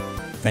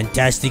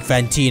 Fantastic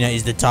Fantina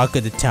is the talk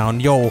of the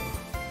town. Yo,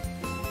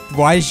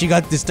 why does she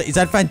got this? Is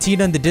that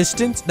Fantina in the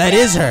distance? That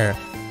is her.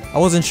 I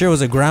wasn't sure it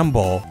was a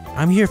Gramble.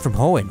 I'm here from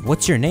Hoenn.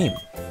 What's your name?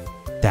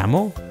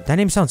 Damo? That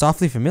name sounds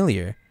awfully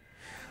familiar.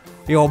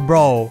 Yo,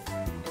 bro.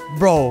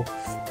 Bro,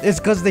 it's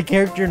because the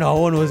character in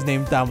Hoenn was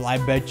named Damo, I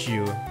bet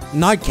you.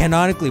 Not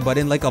canonically, but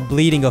in like a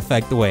bleeding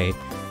effect way.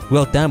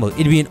 Well, Damo,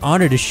 it'd be an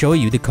honor to show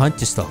you the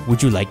contest though.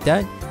 Would you like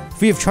that?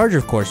 Free of charge,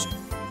 of course.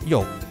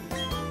 Yo.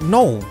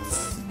 No.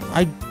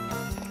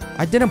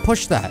 I didn't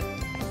push that.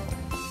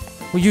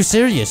 Were you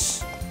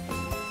serious?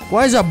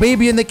 Why is a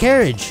baby in the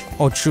carriage?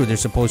 Oh, true, they're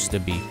supposed to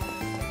be.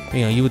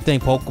 You know, you would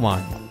think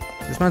Pokemon.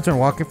 This man's been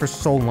walking for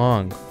so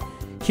long.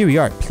 Here we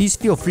are. Please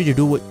feel free to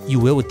do what you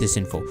will with this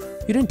info.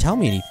 You didn't tell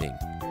me anything.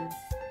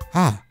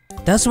 Ah,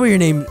 that's where your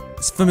name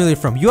is familiar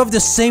from. You have the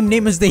same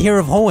name as the Hero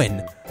of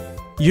Hoenn.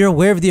 You're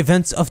aware of the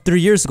events of 3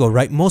 years ago,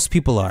 right? Most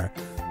people are.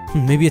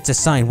 Maybe it's a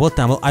sign. Well,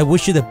 Tamil, I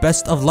wish you the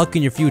best of luck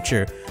in your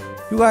future.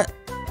 You got...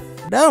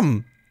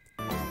 Damn.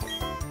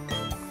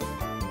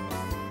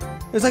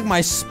 It's like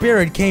my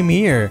spirit came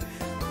here.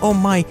 Oh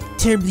my,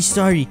 terribly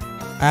sorry.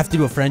 I have to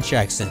do a French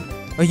accent.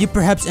 Are you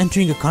perhaps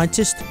entering a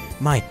contest?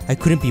 My, I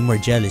couldn't be more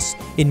jealous.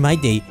 In my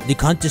day, the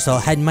contest hall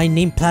had my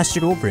name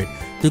plastered over it.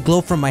 The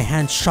glow from my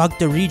hand shocked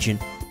the region.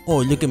 Oh,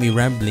 look at me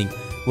rambling.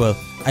 Well,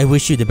 I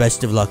wish you the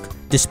best of luck.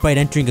 Despite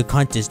entering a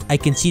contest, I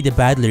can see the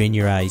battler in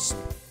your eyes.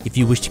 If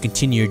you wish to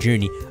continue your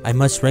journey, I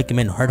must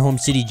recommend Hardhome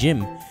City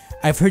Gym.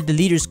 I've heard the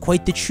leader's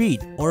quite the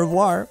treat. Au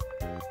revoir.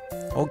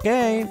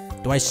 Okay.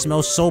 Do I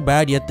smell so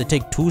bad you have to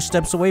take 2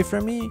 steps away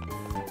from me?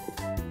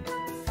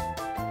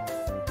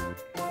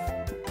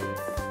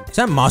 Is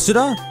that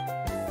Masuda?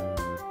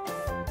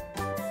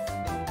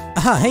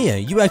 Aha, hey,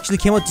 you actually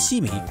came out to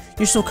see me.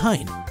 You're so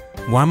kind.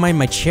 Why am I in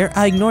my chair?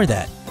 I ignore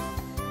that.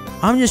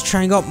 I'm just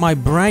trying out my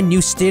brand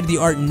new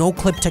state-of-the-art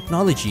no-clip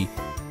technology.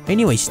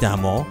 Anyway,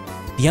 Stamo,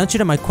 the answer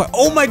to my question—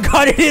 Oh my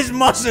god, it is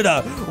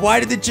Masuda! Why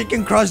did the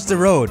chicken cross the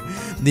road?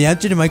 The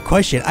answer to my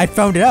question, I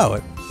found it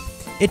out.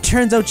 It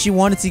turns out she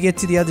wanted to get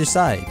to the other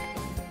side.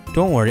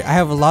 Don't worry, I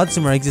have lots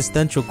of more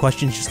existential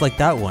questions just like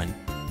that one.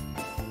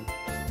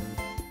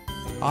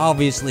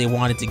 Obviously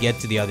wanted to get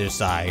to the other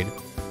side.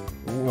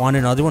 Want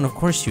another one? Of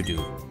course you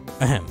do.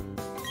 Ahem.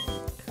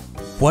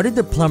 What did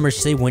the plumber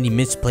say when he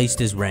misplaced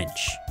his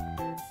wrench?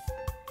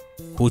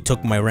 Who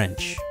took my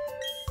wrench?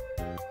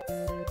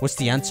 What's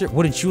the answer?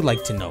 Wouldn't you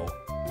like to know?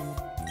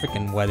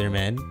 Freaking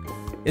weatherman.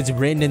 It's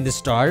written in the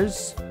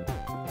stars?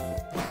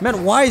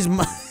 Man, why is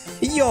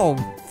Yo,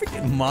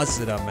 freaking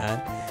Masuda,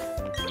 man.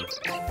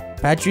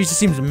 Patricia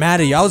seems mad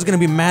at you. I was gonna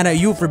be mad at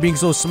you for being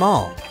so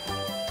small.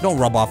 Don't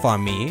rub off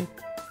on me.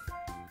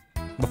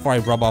 Before I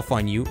rub off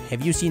on you,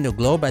 have you seen the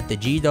globe at the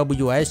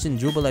GWS in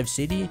Jubilife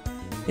City?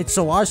 It's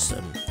so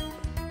awesome.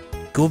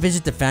 Go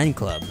visit the fan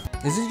club.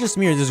 Is it just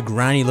me or this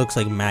granny looks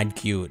like mad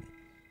cute?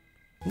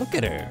 Look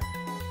at her.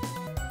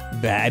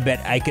 I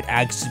bet I could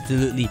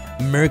absolutely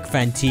murk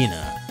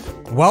Fantina.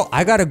 Well,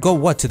 I gotta go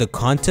what, to the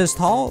contest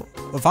hall?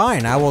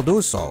 Fine, I will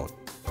do so.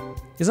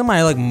 Isn't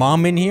my like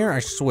mom in here? I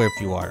swear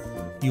if you are.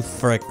 You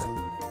frick.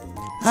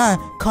 Ah,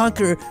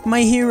 Conqueror,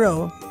 my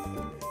hero.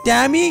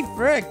 Dammy,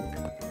 frick.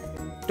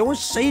 Don't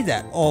say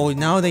that. Oh,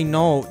 now they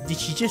know. Did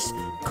she just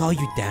call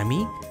you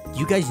Dammy? Do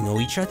you guys know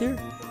each other?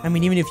 I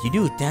mean, even if you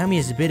do, Dammy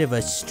is a bit of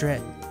a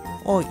stretch.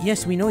 Oh,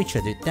 yes, we know each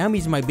other.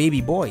 Dammy's my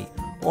baby boy.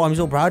 Oh, I'm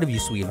so proud of you,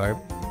 sweetheart.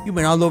 You've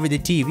been all over the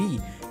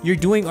TV. You're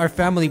doing our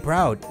family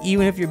proud,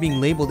 even if you're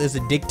being labeled as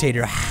a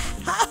dictator.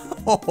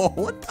 Oh,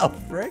 what the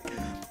frick?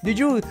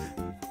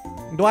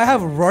 Do I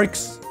have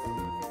Rourke's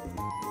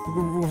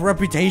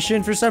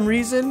reputation for some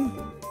reason?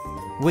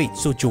 Wait,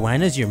 so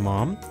Joanna's your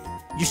mom?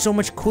 You're so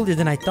much cooler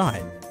than I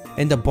thought.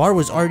 And the bar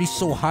was already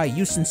so high,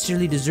 you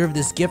sincerely deserve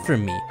this gift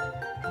from me.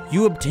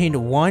 You obtained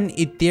 1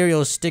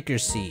 ethereal sticker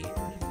C.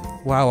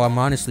 Wow, I'm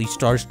honestly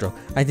starstruck.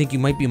 I think you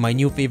might be my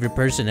new favorite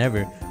person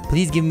ever.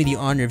 Please give me the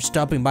honor of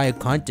stopping by a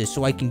contest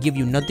so I can give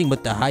you nothing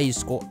but the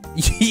highest score.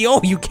 Yo,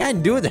 you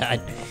can't do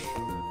that.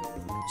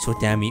 So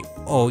Tammy,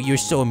 oh, you're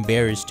so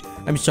embarrassed.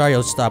 I'm sorry,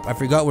 I'll stop. I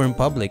forgot we're in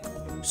public.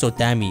 So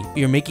Tammy,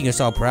 you're making us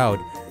all proud.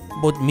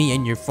 Both me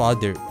and your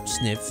father,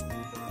 Sniff.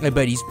 I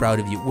bet he's proud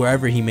of you,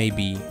 wherever he may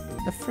be.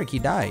 The frick, he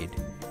died.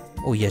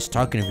 Oh yes,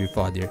 talking of your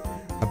father,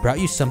 I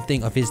brought you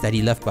something of his that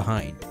he left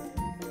behind.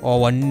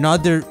 Oh,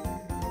 another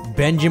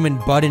Benjamin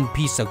Button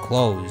piece of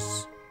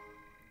clothes.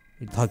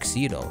 A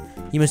tuxedo.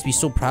 He must be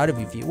so proud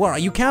of you.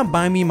 What, you can't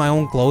buy me my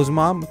own clothes,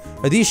 Mom?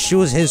 Are these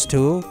shoes his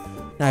too?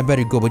 Nah, I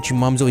better go, but your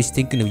mom's always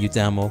thinking of you,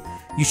 Tamo.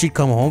 You should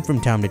come home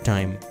from time to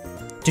time.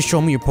 Just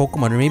show me your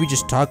Pokemon or maybe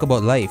just talk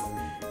about life.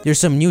 There's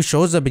some new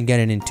shows I've been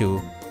getting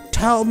into.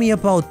 Tell me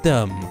about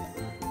them.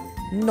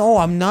 No,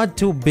 I'm not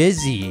too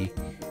busy.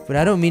 But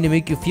I don't mean to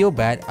make you feel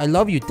bad. I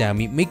love you,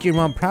 Tammy. Make your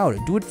mom proud.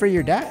 Do it for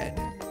your dad.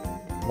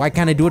 Why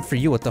can't I do it for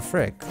you? What the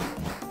frick?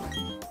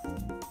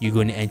 You're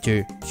going to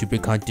enter Super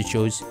Contest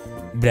shows,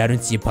 but I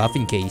don't see a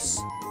puffin case.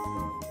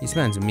 This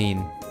man's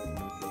mean.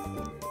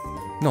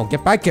 No,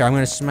 get back here. I'm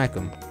going to smack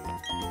him.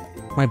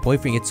 My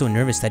boyfriend gets so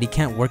nervous that he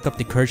can't work up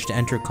the courage to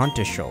enter a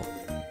contest show.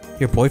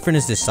 Your boyfriend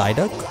is the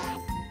Psyduck?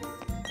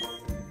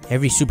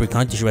 Every Super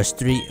Contest show has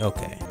 3.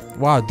 Okay.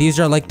 Wow, these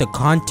are like the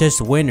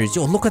contest winners.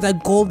 Yo, look at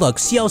that Golduck.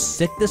 See how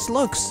sick this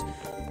looks?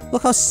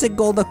 Look how sick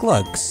Golduck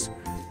looks.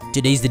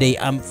 Today's the day.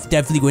 I'm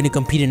definitely going to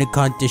compete in a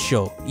contest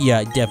show.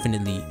 Yeah,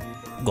 definitely.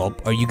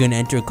 Gulp, are you going to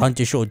enter a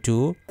contest show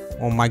too?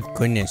 Oh my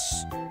goodness.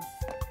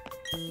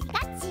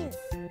 Pikachu.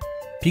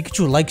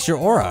 Pikachu likes your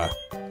aura.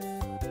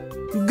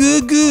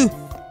 Goo goo.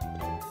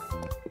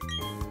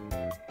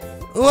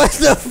 What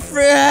the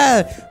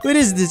frick? What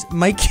is this?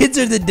 My kids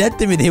are the death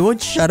to me. They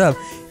won't shut up.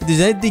 If there's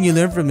anything you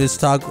learn from this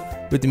talk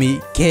with me,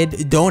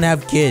 kid, don't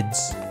have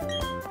kids.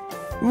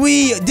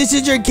 This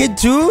is your kid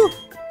too?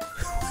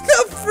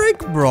 the frick,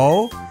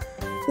 bro?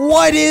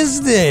 What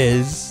is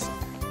this?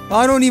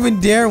 I don't even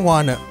dare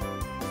wanna.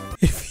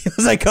 It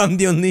feels like I'm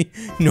the only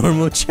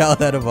normal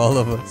child out of all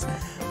of us.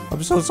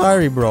 I'm so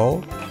sorry,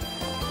 bro.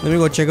 Let me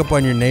go check up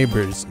on your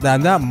neighbors.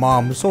 Damn, that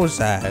mom, so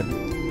sad.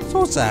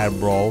 So sad,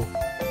 bro.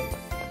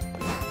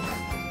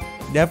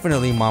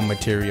 Definitely mom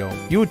material.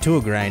 You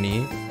too,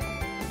 Granny.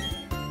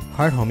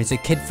 Hard Home is a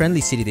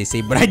kid-friendly city, they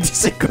say, but I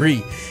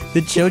disagree.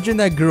 The children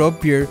that grew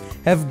up here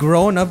have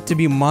grown up to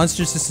be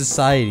monsters to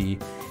society.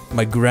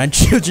 My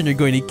grandchildren are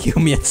going to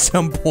kill me at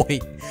some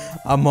point.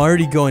 I'm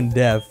already going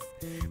deaf.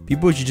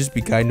 People should just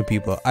be kind to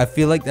people. I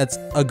feel like that's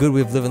a good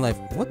way of living life.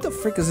 What the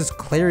frick is this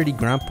clarity,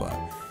 Grandpa?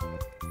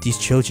 These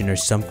children are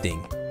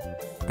something.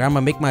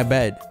 Grandma, make my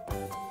bed.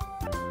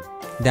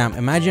 Damn,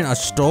 imagine a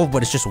stove,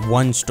 but it's just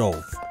one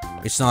stove.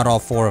 It's not all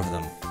four of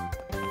them.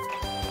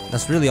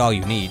 That's really all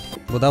you need.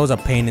 Well, that was a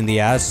pain in the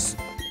ass.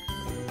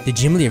 The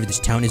gym leader of this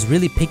town is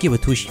really picky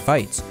with who she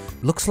fights.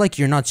 Looks like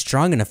you're not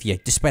strong enough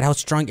yet, despite how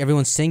strong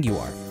everyone's saying you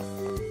are.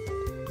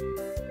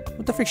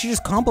 What the frick? She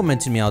just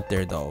complimented me out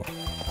there, though.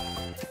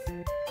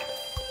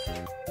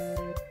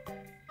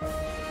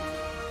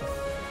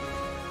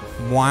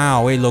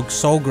 Wow, it looks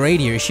so great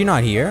here. Is she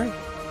not here?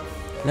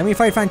 Let me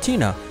fight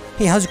Fantina.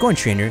 Hey, how's it going,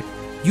 trainer?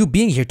 You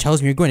being here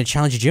tells me you're going to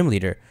challenge the gym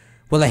leader.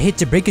 Well, I hate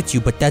to break it to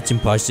you, but that's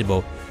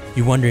impossible.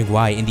 You're wondering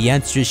why, and the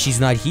answer is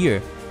she's not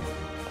here.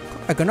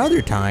 Like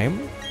another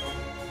time.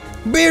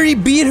 Barry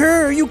beat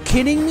her? Are you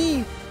kidding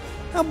me?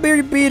 How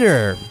Barry beat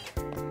her?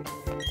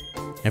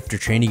 After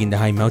training in the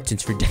high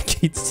mountains for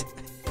decades,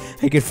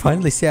 I can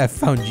finally say I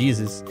found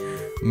Jesus.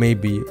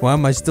 Maybe. Why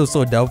am I still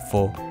so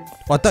doubtful? Well,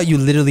 I thought you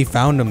literally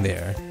found him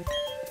there.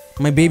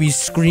 My baby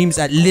screams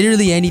at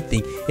literally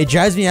anything. It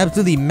drives me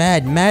absolutely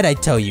mad. Mad, I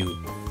tell you.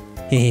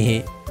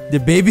 Hehehe. The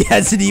baby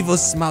has an evil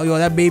smile. Yo,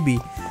 that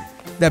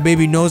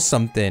baby knows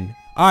something.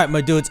 Alright,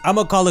 my dudes, I'm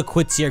gonna call it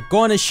quits here. Go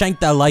on and shank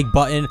that like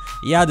button.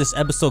 Yeah, this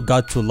episode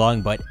got too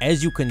long, but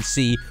as you can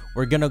see,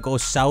 we're gonna go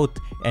south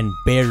and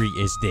Barry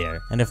is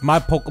there. And if my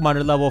Pokemon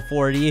are level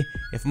 40,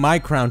 if my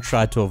crown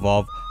tried to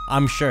evolve,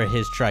 I'm sure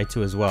his tried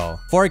to as well.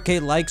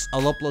 4K likes,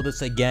 I'll upload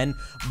this again.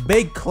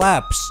 Big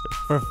claps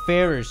for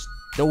Ferris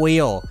the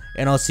wheel.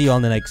 And I'll see you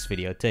on the next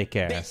video. Take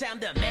care. Bitch, I'm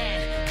the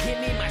man. Give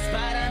me my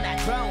spot on that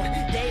throne.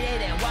 They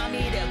didn't want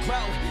me to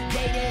grow.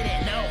 They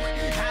didn't know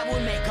I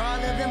would make all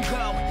of them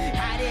go.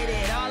 I did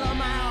it all on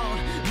my own.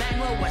 Man,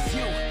 what was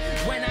you?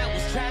 When I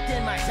was trapped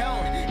in my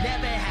zone,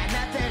 never had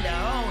nothing to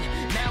own.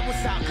 Now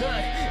it's all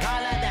good.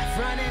 All of that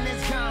fronting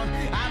is gone.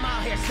 I'm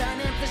out here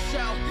stunning for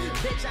show.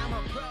 Bitch, I'm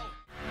a pro.